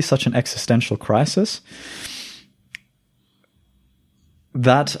can be such an existential crisis,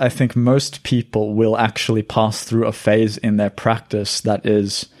 that I think most people will actually pass through a phase in their practice that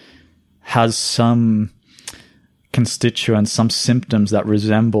has some constituents, some symptoms that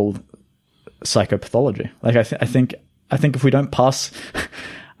resemble psychopathology. Like I think if we don't pass,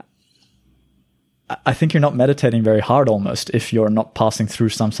 I think you're not meditating very hard almost if you're not passing through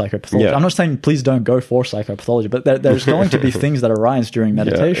some psychopathology. Yeah. I'm not saying please don't go for psychopathology, but there's going to be things that arise during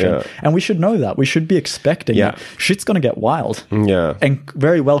meditation. And we should know that. We should be expecting that shit's going to get wild. Yeah. And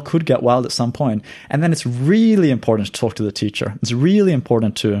very well could get wild at some point. And then it's really important to talk to the teacher. It's really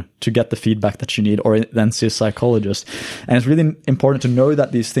important to get the feedback that you need, or then see a psychologist. And it's really important to know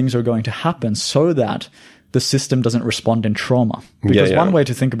that these things are going to happen so that the system doesn't respond in trauma. Because one way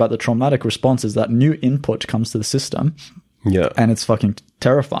to think about the traumatic response is that new input comes to the system. Yeah. And it's fucking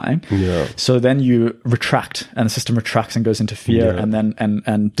terrifying. Yeah. So then you retract, and the system retracts and goes into fear and then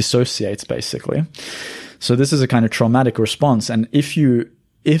and dissociates, basically. So this is a kind of traumatic response. And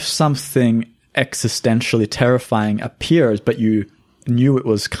if something existentially terrifying appears, but you knew it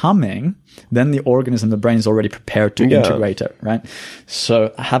was coming, then the organism, the brain, is already prepared to integrate it, right?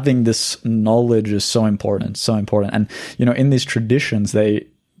 So having this knowledge is so important. And in these traditions,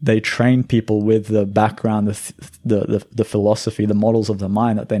 they train people with the background, the philosophy, the models of the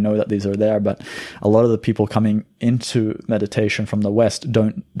mind, that they know that these are there. But a lot of the people coming into meditation from the West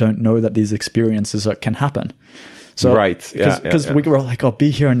don't know that these experiences can happen. So, because we were like, oh,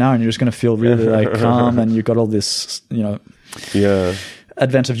 be here now, and you're just going to feel really like calm, and you got all this,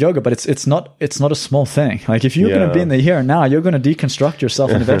 advent of yoga. But it's not a small thing. Like if you're going to be in the here and now, you're going to deconstruct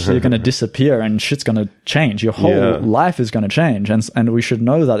yourself, and eventually you're going to disappear, and shit's going to change. Your whole life is going to change, and we should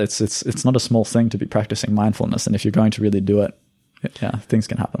know that it's not a small thing to be practicing mindfulness. And if you're going to really do it, things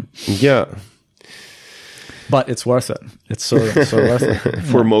can happen. Yeah. But it's worth it. It's so worth it.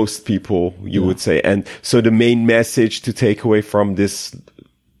 For most people, you would say. And so the main message to take away from this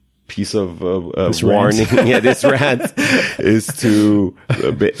piece of this warning, this rant, is to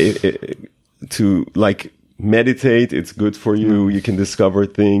like meditate. It's good for you. You can discover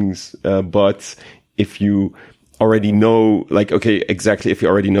things. But if you already know, if you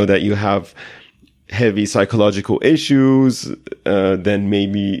already know that you have heavy psychological issues, then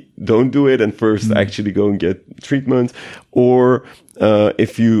maybe don't do it, and first actually go and get treatment. Or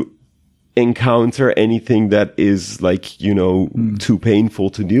if you encounter anything that is too painful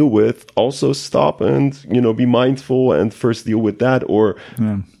to deal with, also stop and be mindful and first deal with that. Or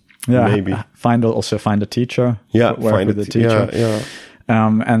maybe find a teacher. Work with the teacher.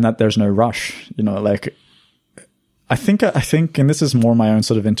 And that there's no rush. I think, and this is more my own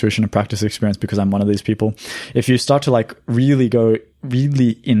sort of intuition and practice experience, because I'm one of these people. If you start to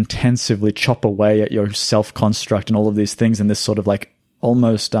really intensively chop away at your self-construct and all of these things in this sort of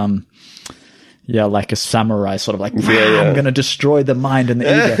almost, like a samurai, sort of like, I'm going to destroy the mind and the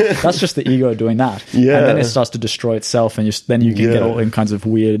ego. That's just the ego doing that. Yeah. And then it starts to destroy itself, and then you can get all in kinds of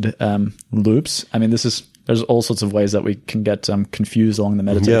weird loops. I mean, there's all sorts of ways that we can get confused along the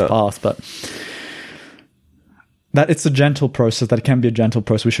meditative path, but that it's a gentle process, that it can be a gentle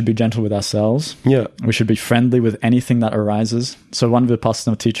process. We should be gentle with ourselves. Yeah. We should be friendly with anything that arises. So one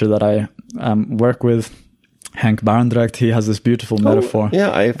Vipassana teacher that I work with, Hank Barendrecht, he has this beautiful metaphor.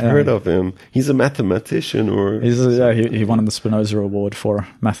 Yeah, I've heard of him. He's a mathematician, or he won the Spinoza Award for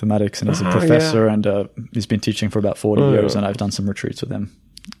mathematics, and he's a professor, and he's been teaching for about 40 years, and I've done some retreats with him.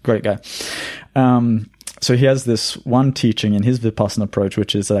 Great guy. So he has this one teaching in his Vipassana approach,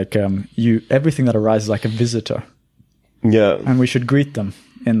 which is like everything that arises like a visitor. Yeah. And we should greet them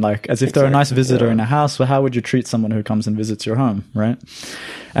in like as if they're a nice visitor in a house. Well, how would you treat someone who comes and visits your home, right?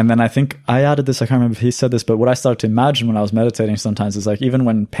 And then I think I added this, I can't remember if he said this, but what I started to imagine when I was meditating sometimes is like, even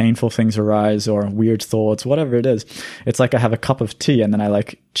when painful things arise or weird thoughts, whatever it is, it's like I have a cup of tea and then I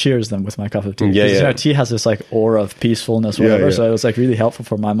like cheers them with my cup of tea. You know, tea has this like aura of peacefulness, whatever. So it was like really helpful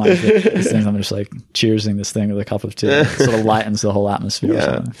for my mind. These things, I'm just like cheersing this thing with a cup of tea. It sort of lightens the whole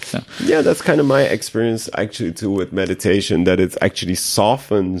atmosphere. Yeah, that's kind of my experience actually too with meditation, that it actually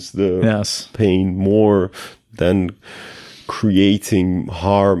softens the pain more than creating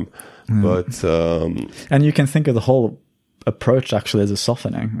harm. But and you can think of the whole approach actually as a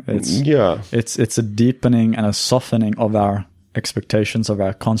softening. It's a deepening and a softening of our expectations, of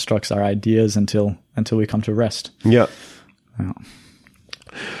our constructs, our ideas until we come to rest.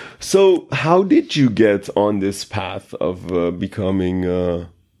 So how did you get on this path of becoming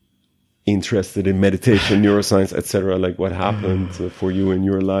interested in meditation, neuroscience, etc.? Like, what happened for you in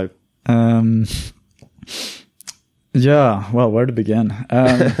your life? Well, where to begin?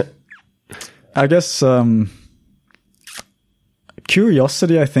 I guess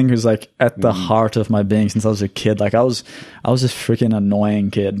curiosity, I think, is like at the heart of my being since I was a kid. Like I was this freaking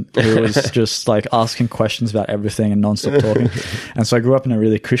annoying kid who was just like asking questions about everything and nonstop talking. And so I grew up in a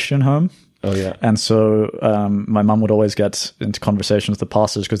really Christian home. Oh yeah. And so my mum would always get into conversations with the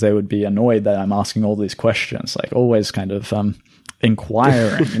pastors because they would be annoyed that I'm asking all these questions, like always kind of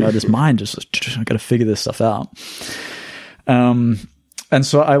inquiring, this mind just I got to figure this stuff out. And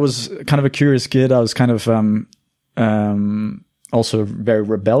so I was kind of a curious kid. I was kind of also very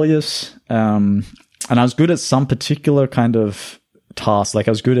rebellious, and I was good at some particular kind of tasks. Like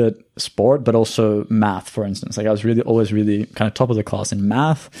I was good at sport, but also math, for instance. Like I was always really kind of top of the class in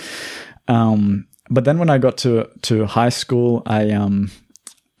math. But then when I got to high school,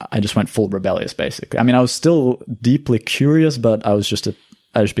 I just went full rebellious, basically. I mean, I was still deeply curious, but I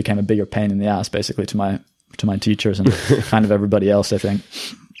just became a bigger pain in the ass, basically, to my teachers and kind of everybody else, I think.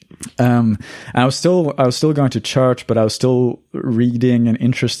 And I was still going to church, but I was still reading and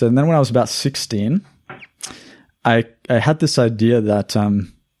interested. And then when I was about 16, I had this idea that,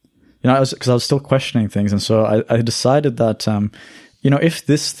 because I was still questioning things. And so I decided that, if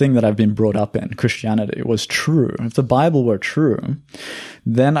this thing that I've been brought up in, Christianity, was true, if the Bible were true,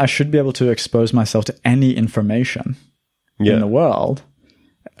 then I should be able to expose myself to any information in the world,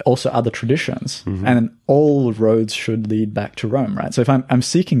 also other traditions, and all roads should lead back to Rome, right? So if I'm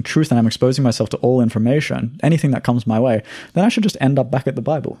seeking truth and I'm exposing myself to all information, anything that comes my way, then I should just end up back at the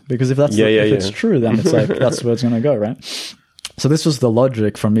Bible. Because if that's if it's true, then it's like, that's where it's going to go, right? So this was the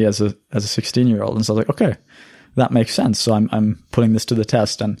logic for me as a 16-year-old. And so I was like, okay, that makes sense. So I'm putting this to the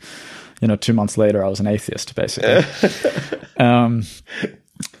test. And, 2 months later, I was an atheist, basically.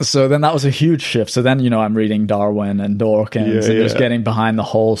 So then that was a huge shift. So then, I'm reading Darwin and Dawkins and just getting behind the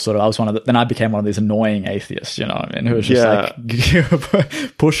whole sort of, then I became one of these annoying atheists, who was just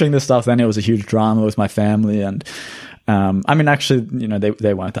like pushing this stuff. Then it was a huge drama with my family. And, actually,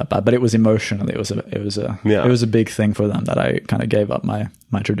 they weren't that bad, but it was emotionally, it was a big thing for them that I kind of gave up my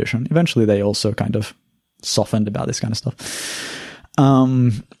tradition. Eventually they also kind of softened about this kind of stuff.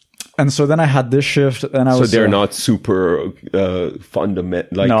 And so then I had this shift, and I was. So they're not super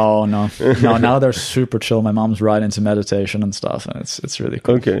fundamental. Like... No. Now they're super chill. My mom's right into meditation and stuff, and it's really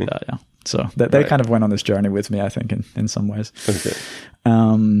cool. Okay. Yeah. So they kind of went on this journey with me, I think, in some ways. Okay.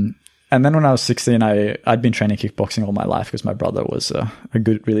 And then when I was 16, I'd been training kickboxing all my life because my brother was a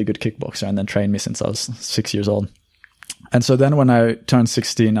really good kickboxer, and then trained me since I was 6 years old. And so then when I turned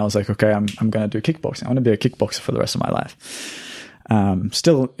 16, I was like, okay, I'm going to do kickboxing. I want to be a kickboxer for the rest of my life.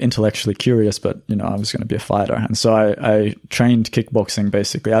 Still intellectually curious, but, I was going to be a fighter. And so I trained kickboxing,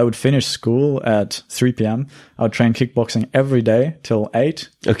 basically. I would finish school at 3 p.m. I would train kickboxing every day till 8,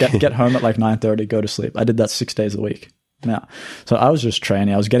 get home at like 9:30, go to sleep. I did that 6 days a week. Yeah. So I was just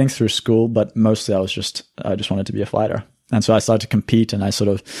training. I was getting through school, but mostly I just wanted to be a fighter. And so I started to compete, and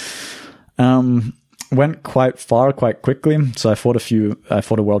Went quite far, quite quickly. So I fought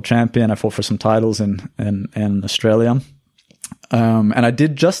a world champion. I fought for some titles in Australia. And I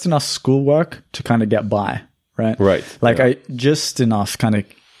did just enough schoolwork to kind of get by, right? Right. Like I just enough kind of,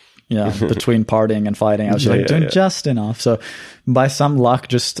 between partying and fighting, I was doing just enough. So by some luck,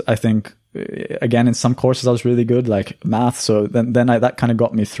 just, I think, again, in some courses I was really good, like math. So then that kind of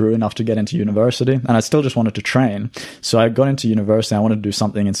got me through enough to get into university, and I still just wanted to train. So I got into university. I wanted to do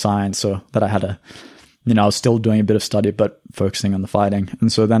something in science, so that I had I was still doing a bit of study, but focusing on the fighting.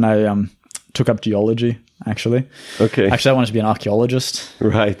 And so then I took up geology, actually. Okay. Actually, I wanted to be an archaeologist.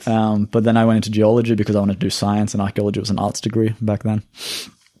 Right. But then I went into geology because I wanted to do science, and archaeology was an arts degree back then.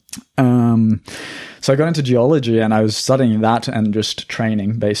 So I got into geology, and I was studying that and just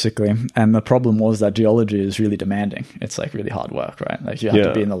training, basically. And the problem was that geology is really demanding. It's like really hard work, right? Like you have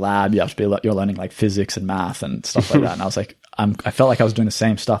to be in the lab, you're learning like physics and math and stuff like that. And I was like, I felt like I was doing the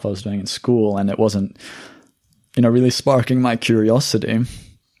same stuff I was doing in school, and it wasn't, really sparking my curiosity.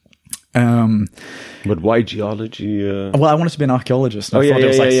 But why geology? Well, I wanted to be an archaeologist.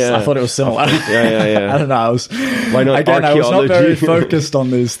 I thought it was similar. Yeah. I don't know. Why not again, archaeology? I was not very focused on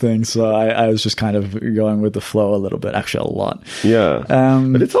these things, so I was just kind of going with the flow a little bit, actually a lot. Yeah.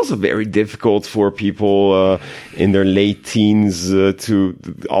 But it's also very difficult for people in their late teens to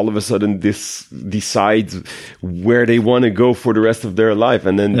all of a sudden decide where they want to go for the rest of their life.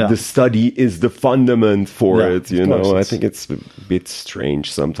 And then the study is the fundament for it, I think it's a bit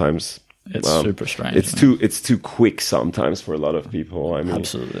strange sometimes. It's super strange. It's too quick sometimes for a lot of people. I mean,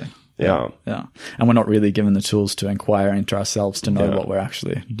 absolutely. Yeah. And we're not really given the tools to inquire into ourselves to know what we're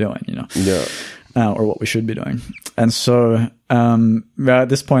actually doing, or what we should be doing. And so at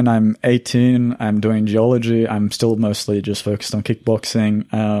this point, I'm 18. I'm doing geology. I'm still mostly just focused on kickboxing.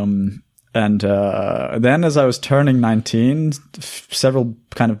 And then as I was turning 19, several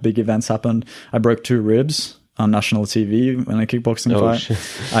kind of big events happened. I broke 2 ribs on national TV in a kickboxing fight. Shit.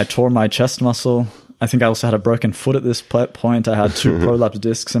 I tore my chest muscle. I think I also had a broken foot at this point. I had 2 prolapse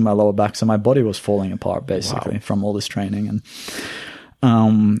discs in my lower back, so my body was falling apart basically from all this training.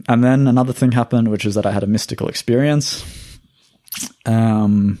 And then another thing happened, which is that I had a mystical experience.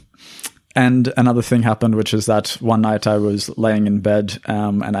 And another thing happened, which is that one night I was laying in bed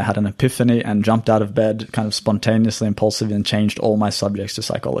and I had an epiphany and jumped out of bed kind of spontaneously, impulsively, and changed all my subjects to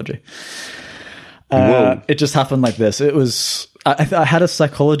psychology. It just happened like this. It was, I had a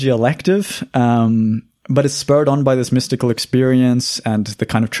psychology elective, but it's spurred on by this mystical experience and the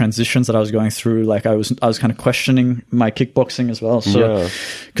kind of transitions that I was going through. Like I was kind of questioning my kickboxing as well. So,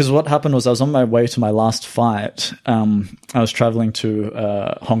 because what happened was I was on my way to my last fight. I was traveling to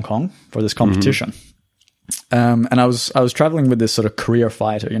Hong Kong for this competition. And I was traveling with this sort of career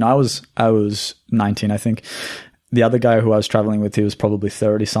fighter. I was 19, I think. The other guy who I was traveling with, he was probably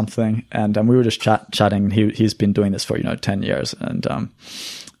 30 something. And we were just chatting. He's been doing this for, 10 years. And,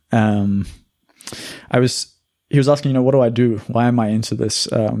 he was asking, what do I do? Why am I into this,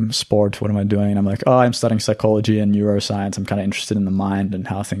 sport? What am I doing? And I'm like, I'm studying psychology and neuroscience. I'm kind of interested in the mind and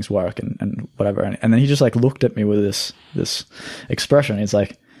how things work and whatever. And then he just like looked at me with this expression. He's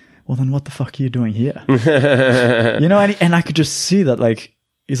like, well, then what the fuck are you doing here? And I could just see that like,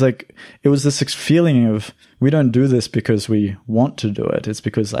 he's like, it was this feeling of, we don't do this because we want to do it. It's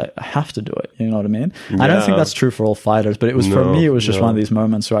because I have to do it. You know what I mean? Yeah. I don't think that's true for all fighters, but it was for me, it was just one of these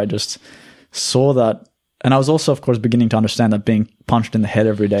moments where I just saw that. And I was also, of course, beginning to understand that being punched in the head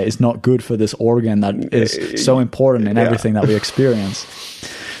every day is not good for this organ that is so important in everything that we experience.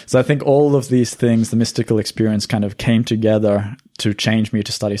 So I think all of these things, the mystical experience kind of came together to change me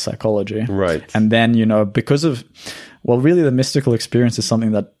to study psychology. Right. And then, because of, really the mystical experience is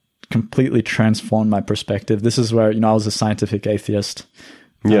something that completely transformed my perspective. This is where, I was a scientific atheist,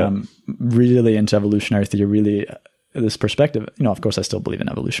 really into evolutionary theory, really this perspective. Of course, I still believe in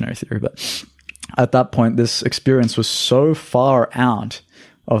evolutionary theory, but at that point, this experience was so far out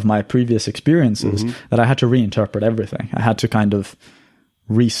of my previous experiences that I had to reinterpret everything. I had to kind of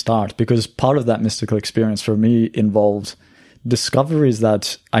restart, because part of that mystical experience for me involved discoveries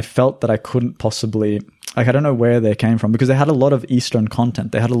that I felt that I couldn't possibly, like, I don't know where they came from, because they had a lot of Eastern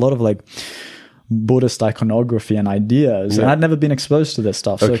content. They had a lot of like Buddhist iconography and ideas, and I'd never been exposed to this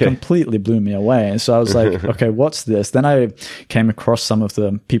stuff, so it completely blew me away. And so I was like, okay, what's this? Then I came across some of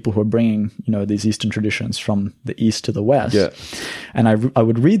the people who are bringing, these Eastern traditions from the East to the West, and I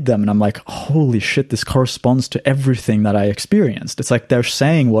would read them, and I'm like, holy shit, this corresponds to everything that I experienced. It's like they're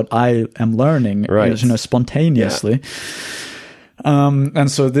saying what I am learning, spontaneously. And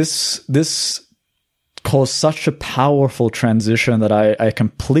so this caused such a powerful transition that I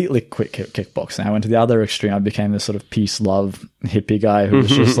completely quit kickboxing. I went to the other extreme. I became this sort of peace, love, hippie guy who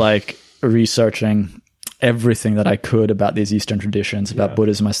was just like, researching everything that I could about these Eastern traditions, about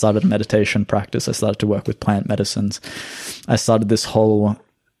Buddhism. I started a meditation practice. I started to work with plant medicines. I started this whole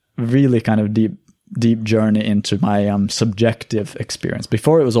really kind of deep journey into my subjective experience.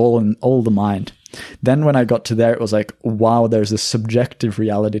 Before, it was all the mind. Then when I got to there, it was like, wow, there's this subjective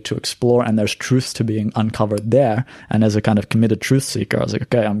reality to explore, and there's truth to being uncovered there. And as a kind of committed truth seeker, I was like,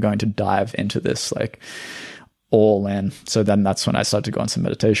 okay, I'm going to dive into this, like, all in. So then that's when I started to go on some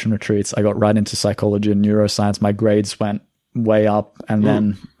meditation retreats. I got right into psychology and neuroscience. My grades went way up,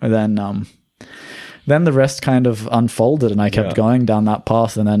 and then the rest kind of unfolded, and I kept going down that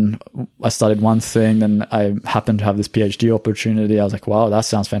path. And then I started one thing, then I happened to have this PhD opportunity. I was like, wow, that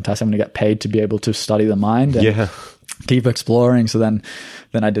sounds fantastic. I'm going to get paid to be able to study the mind and keep exploring. So then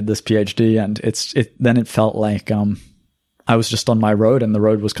I did this PhD, and then it felt like I was just on my road, and the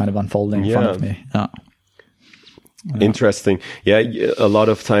road was kind of unfolding in front of me. Interesting. Yeah, a lot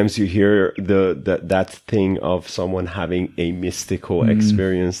of times you hear that thing of someone having a mystical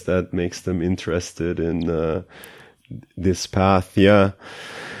experience that makes them interested in this path. Yeah.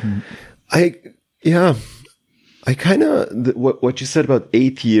 I kind of what you said about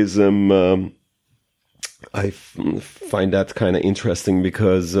atheism. I find that kind of interesting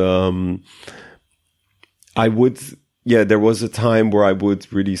because there was a time where I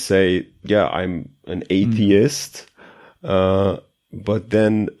would really say, I'm an atheist. But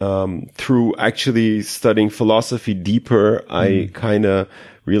then, through actually studying philosophy deeper, I kind of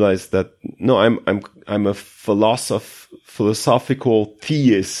realized that, no, I'm a philosophical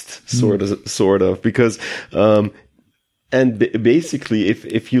theist, sort of, because, and basically,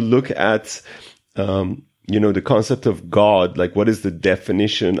 if you look at, the concept of God, like what is the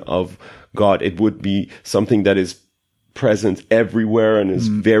definition of God? It would be something that is present everywhere and is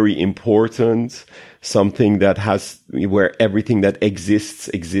very important. Something that where everything that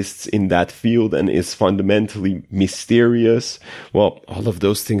exists in that field and is fundamentally mysterious. Well, all of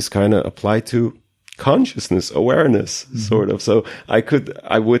those things kind of apply to consciousness, awareness, sort of. So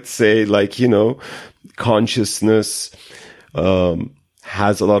I would say, like, consciousness,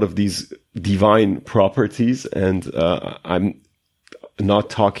 has a lot of these divine properties, and, I'm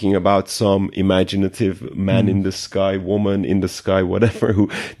not talking about some imaginative man in the sky, woman in the sky, whatever, who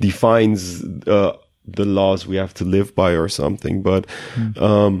defines, the laws we have to live by or something. But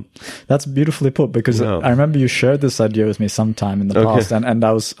that's beautifully put, because I remember you shared this idea with me sometime in the past, and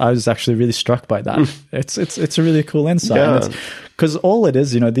I was actually really struck by that. It's a really cool insight, because all it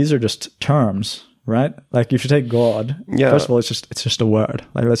is, these are just terms, right? Like, if you take God, first of all, it's just a word.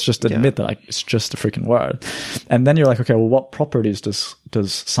 Like, let's just admit that, like, it's just a freaking word. And then you're like, okay, well, what properties does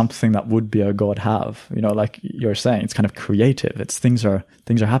something that would be a God have? Like you're saying, it's kind of creative. It's things are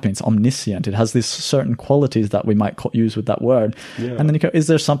happening. It's omniscient. It has these certain qualities that we might use with that word. Yeah. And then you go, is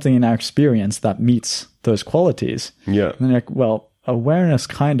there something in our experience that meets those qualities? Yeah. And then you're like, well, awareness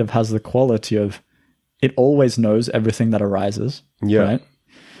kind of has the quality of, it always knows everything that arises. Yeah. Right?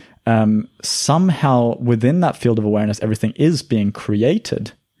 Somehow within that field of awareness, everything is being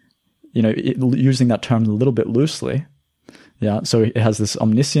created, using that term a little bit loosely. Yeah. So it has this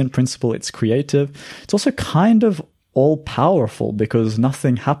omniscient principle. It's creative. It's also kind of all powerful, because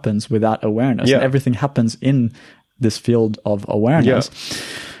nothing happens without awareness. Yeah. And everything happens in this field of awareness. Yeah.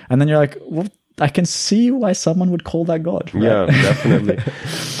 And then you're like, well, I can see why someone would call that God. Right? Yeah, definitely.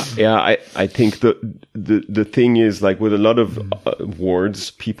 I think the thing is, like, with a lot of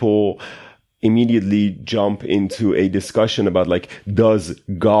words, people immediately jump into a discussion about, like, does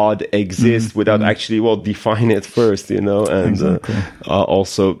God exist, without actually, define it first, and exactly.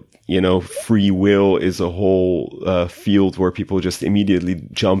 Also, free will is a whole field where people just immediately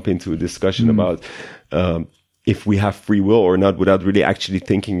jump into a discussion about if we have free will or not, without really actually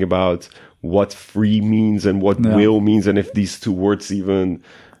thinking about what free means and what will means, and if these two words even,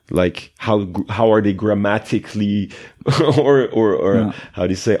 like, how are they grammatically or how do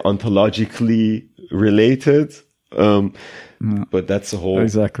you say, ontologically related? But that's a whole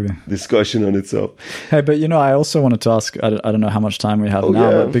discussion on itself. Hey, but I also wanted to ask, I don't know how much time we have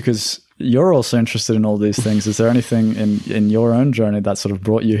now, but because you're also interested in all these things, is there anything in your own journey that sort of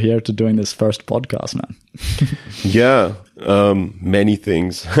brought you here to doing this first podcast, man? Many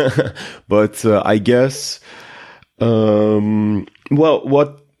things. But I guess,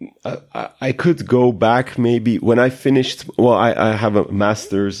 what I could go back maybe when I finished. Well, I have a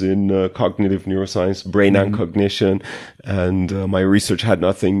master's in cognitive neuroscience, brain and cognition, and my research had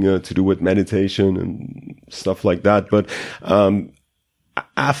nothing to do with meditation and stuff like that. But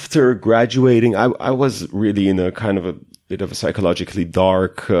after graduating, I was really in a kind of a bit of a psychologically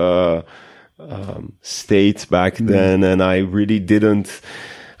dark state back then, and I really didn't.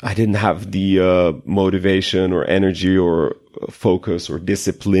 I didn't have the motivation or energy or focus or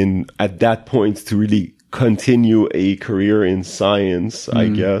discipline at that point to really continue a career in science, I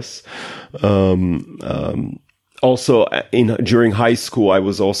guess. Also, during high school, I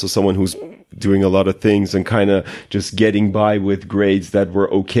was also someone who's doing a lot of things and kind of just getting by with grades that were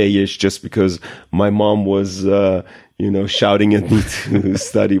okay-ish just because my mom was, shouting at me to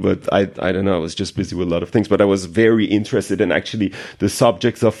study. But I don't know, I was just busy with a lot of things. But I was very interested in actually the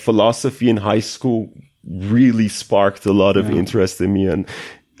subjects of philosophy in high school really sparked a lot of interest in me. And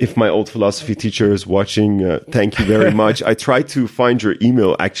if my old philosophy teacher is watching, thank you very much. I tried to find your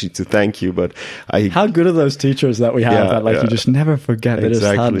email actually to thank you, but How good are those teachers that we have that you just never forget?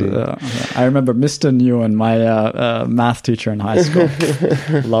 Exactly. I remember Mr. Nguyen, my math teacher in high school.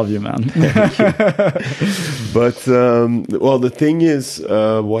 Love you, man. Thank you. But, the thing is,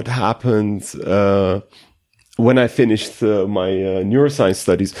 what happened, when I finished my neuroscience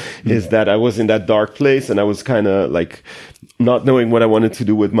studies is that I was in that dark place and I was kind of like not knowing what I wanted to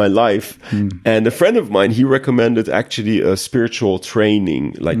do with my life. And a friend of mine, he recommended actually a spiritual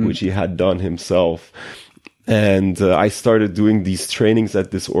training, which he had done himself. And I started doing these trainings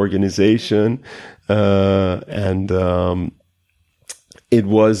at this organization. And it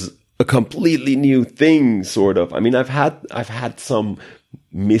was a completely new thing, sort of. I mean, I've had some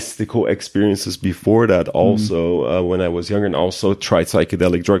mystical experiences before that also when I was younger, and also tried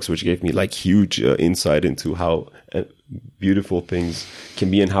psychedelic drugs, which gave me huge insight into how beautiful things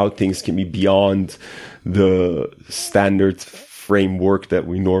can be and how things can be beyond the standard framework that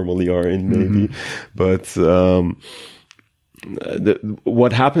we normally are in, maybe. But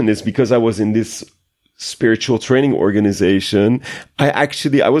what happened is, because I was in this spiritual training organization, I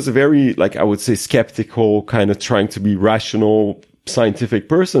was a very, I would say, skeptical, kind of trying to be rational, scientific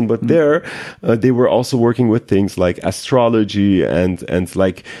person, but they were also working with things like astrology and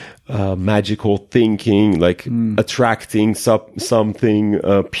magical thinking, attracting something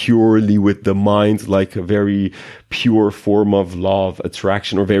purely with the mind, like a very pure form of law of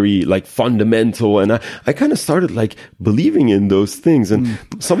attraction, or very fundamental. And I kind of started believing in those things. And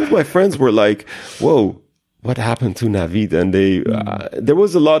some of my friends were like, whoa, what happened to Navid? And there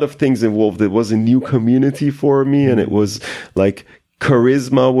was a lot of things involved. It was a new community for me, and it was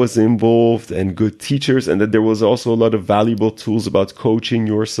charisma was involved and good teachers, and that there was also a lot of valuable tools about coaching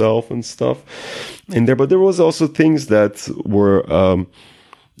yourself and stuff in there. But there was also things that were,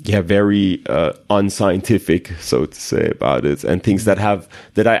 very unscientific, so to say, about it, and things that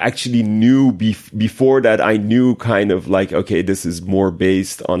I actually knew before that. I knew kind of okay, this is more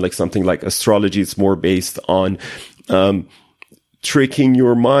based on something like astrology. It's more based on tricking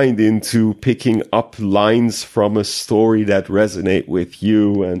your mind into picking up lines from a story that resonate with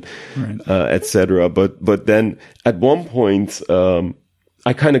you, and etc. But then at one point,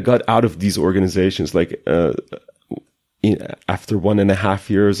 I kind of got out of these organizations, after 1.5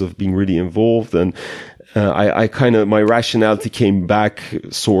 years of being really involved, and I kind of, my rationality came back,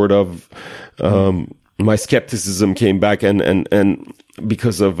 sort of. My skepticism came back, and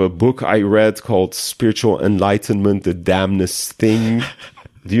because of a book I read called Spiritual Enlightenment, The Damnedest Thing.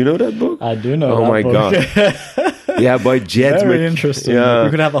 Do you know that book? I do know. Oh my God. Yeah, by Jed. Very interesting. Yeah. We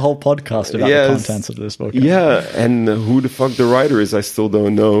could have a whole podcast about the contents of this book. Yeah, and who the fuck the writer is, I still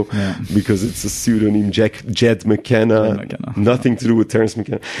don't know, because it's a pseudonym, Jed McKenna. Nothing to do with Terence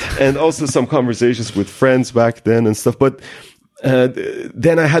McKenna. And also some conversations with friends back then and stuff. But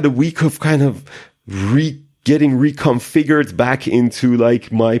then I had a week of kind of getting reconfigured back into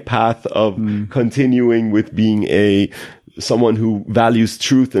my path of continuing with being someone who values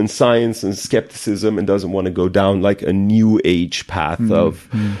truth and science and skepticism, and doesn't want to go down a new age path of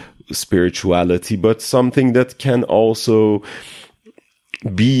spirituality, but something that can also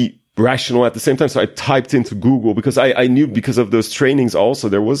be rational at the same time. So I typed into Google, because I knew, because of those trainings also,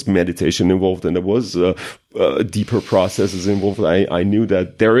 there was meditation involved, and there was deeper processes involved. I knew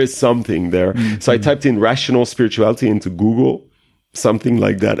that there is something there. So I typed in rational spirituality into Google, something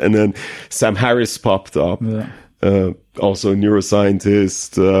like that. And then Sam Harris popped up. Also a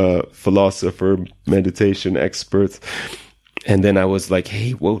neuroscientist, philosopher, meditation expert. And then I was like,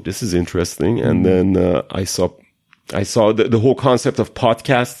 hey, whoa, this is interesting. And then I saw the whole concept of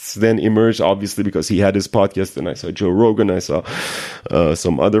podcasts then emerged, obviously, because he had his podcast, and I saw Joe Rogan, I saw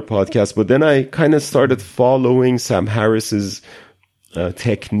some other podcasts. But then I kind of started following Sam Harris's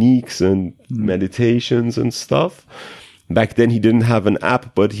techniques and meditations and stuff. Back then he didn't have an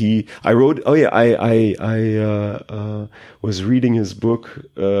app, but I was reading his book,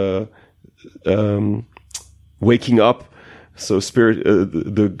 Waking Up. So a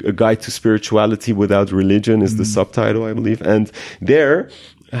Guide to Spirituality Without Religion is the subtitle, I believe. And there,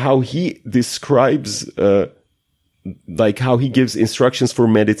 how he describes, like how he gives instructions for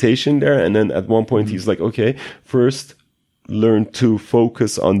meditation there. And then at one point he's like, okay, first learn to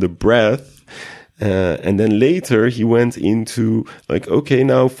focus on the breath. And then later he went into like, okay,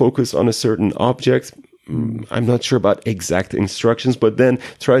 now focus on a certain object. I'm not sure about exact instructions, but then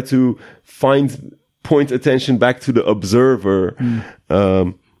try to point attention back to the observer,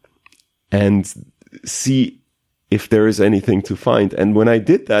 and see if there is anything to find. And when I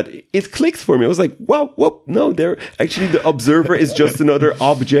did that, it clicked for me. I was like, wow, whoop, no, actually the observer is just another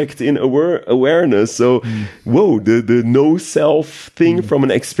object in awareness. So, whoa, the no self thing from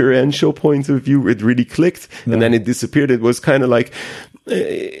an experiential point of view, it really clicked. Yeah. And then it disappeared. It was kind of like,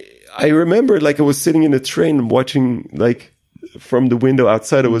 I remember like I was sitting in a train watching like from the window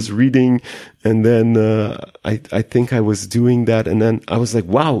outside, I was reading, and then I think I was doing that, and then I was like,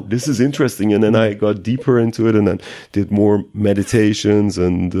 wow, this is interesting. And then I got deeper into it and then did more meditations,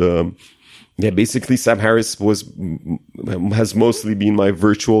 and basically Sam Harris has mostly been my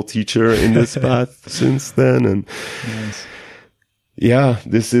virtual teacher in this path since then. And nice. Yeah,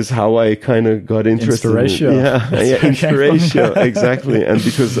 this is how I kind of got interested. Inspiration. Inspiration, exactly. And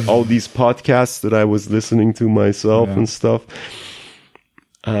because all these podcasts that I was listening to myself and stuff,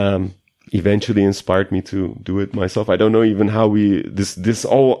 eventually inspired me to do it myself. I don't know even how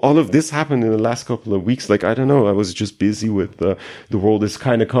all of this happened in the last couple of weeks. Like, I don't know. I was just busy with the world is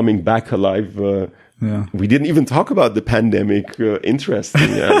kind of coming back alive. We didn't even talk about the pandemic.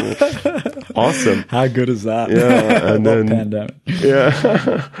 Interesting. Awesome. How good is that? Yeah. And then pandemic.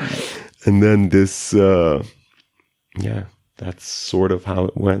 Yeah. And then this, that's sort of how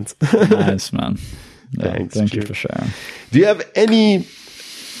it went. Nice, man. Yeah, Thanks. Thank you for sharing. Do you have any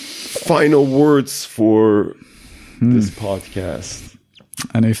final words for this podcast?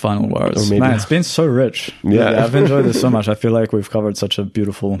 Any final words? Or maybe, man, it's been so rich. Yeah. I've enjoyed this so much. I feel like we've covered such a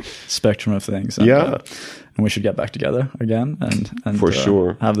beautiful spectrum of things. And, and we should get back together again and for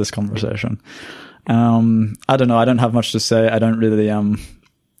sure have this conversation. I don't know. I don't have much to say. I don't really,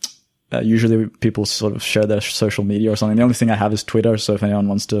 usually people sort of share their social media or something. The only thing I have is Twitter. So if anyone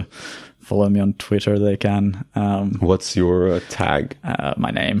wants to follow me on Twitter, they can. What's your tag?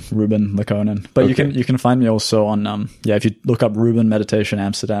 My name, Ruben Laukkonen. But you can find me also on, if you look up Ruben Meditation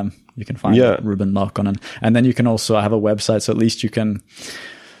Amsterdam, you can find Ruben Laukkonen. And then you can also, I have a website, so at least you can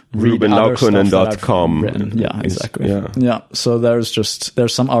read RubenLaukkonen.com. Yeah, exactly. Yeah. So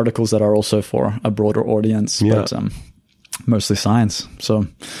there's some articles that are also for a broader audience, but mostly science. So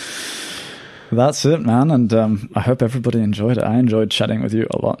that's it, man. And I hope everybody enjoyed it. I enjoyed chatting with you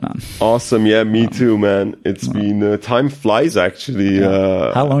a lot, man. Awesome. Yeah, me too, man. It's been, time flies, actually.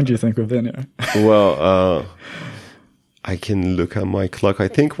 Yeah. How long do you think we've been here? Well, I can look at my clock. I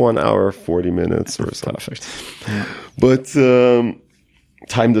think 1 hour, 40 minutes or something. Perfect. Yeah. But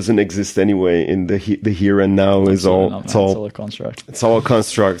time doesn't exist anyway. In the here and now is all. It's all a construct. It's all a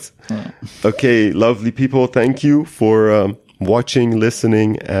construct. Yeah. Okay, lovely people. Thank you for watching,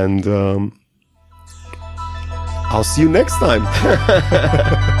 listening, and I'll see you next time.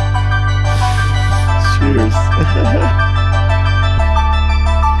 Cheers.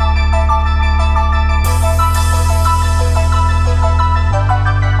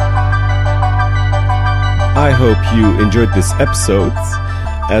 I hope you enjoyed this episode.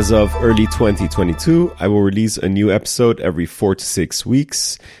 As of early 2022, I will release a new episode every 4 to 6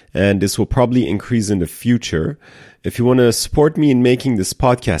 weeks, and this will probably increase in the future. If you want to support me in making this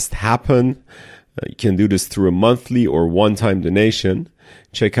podcast happen, you can do this through a monthly or one-time donation.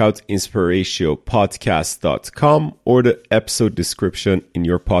 Check out inspiratiopodcast.com or the episode description in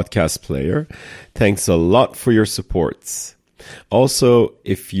your podcast player. Thanks a lot for your support. Also,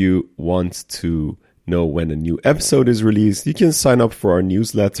 if you want to know when a new episode is released, you can sign up for our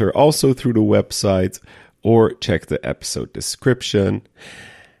newsletter also through the website or check the episode description.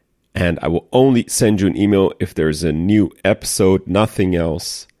 And I will only send you an email if there's a new episode, nothing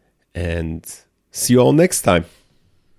else. And see you all next time.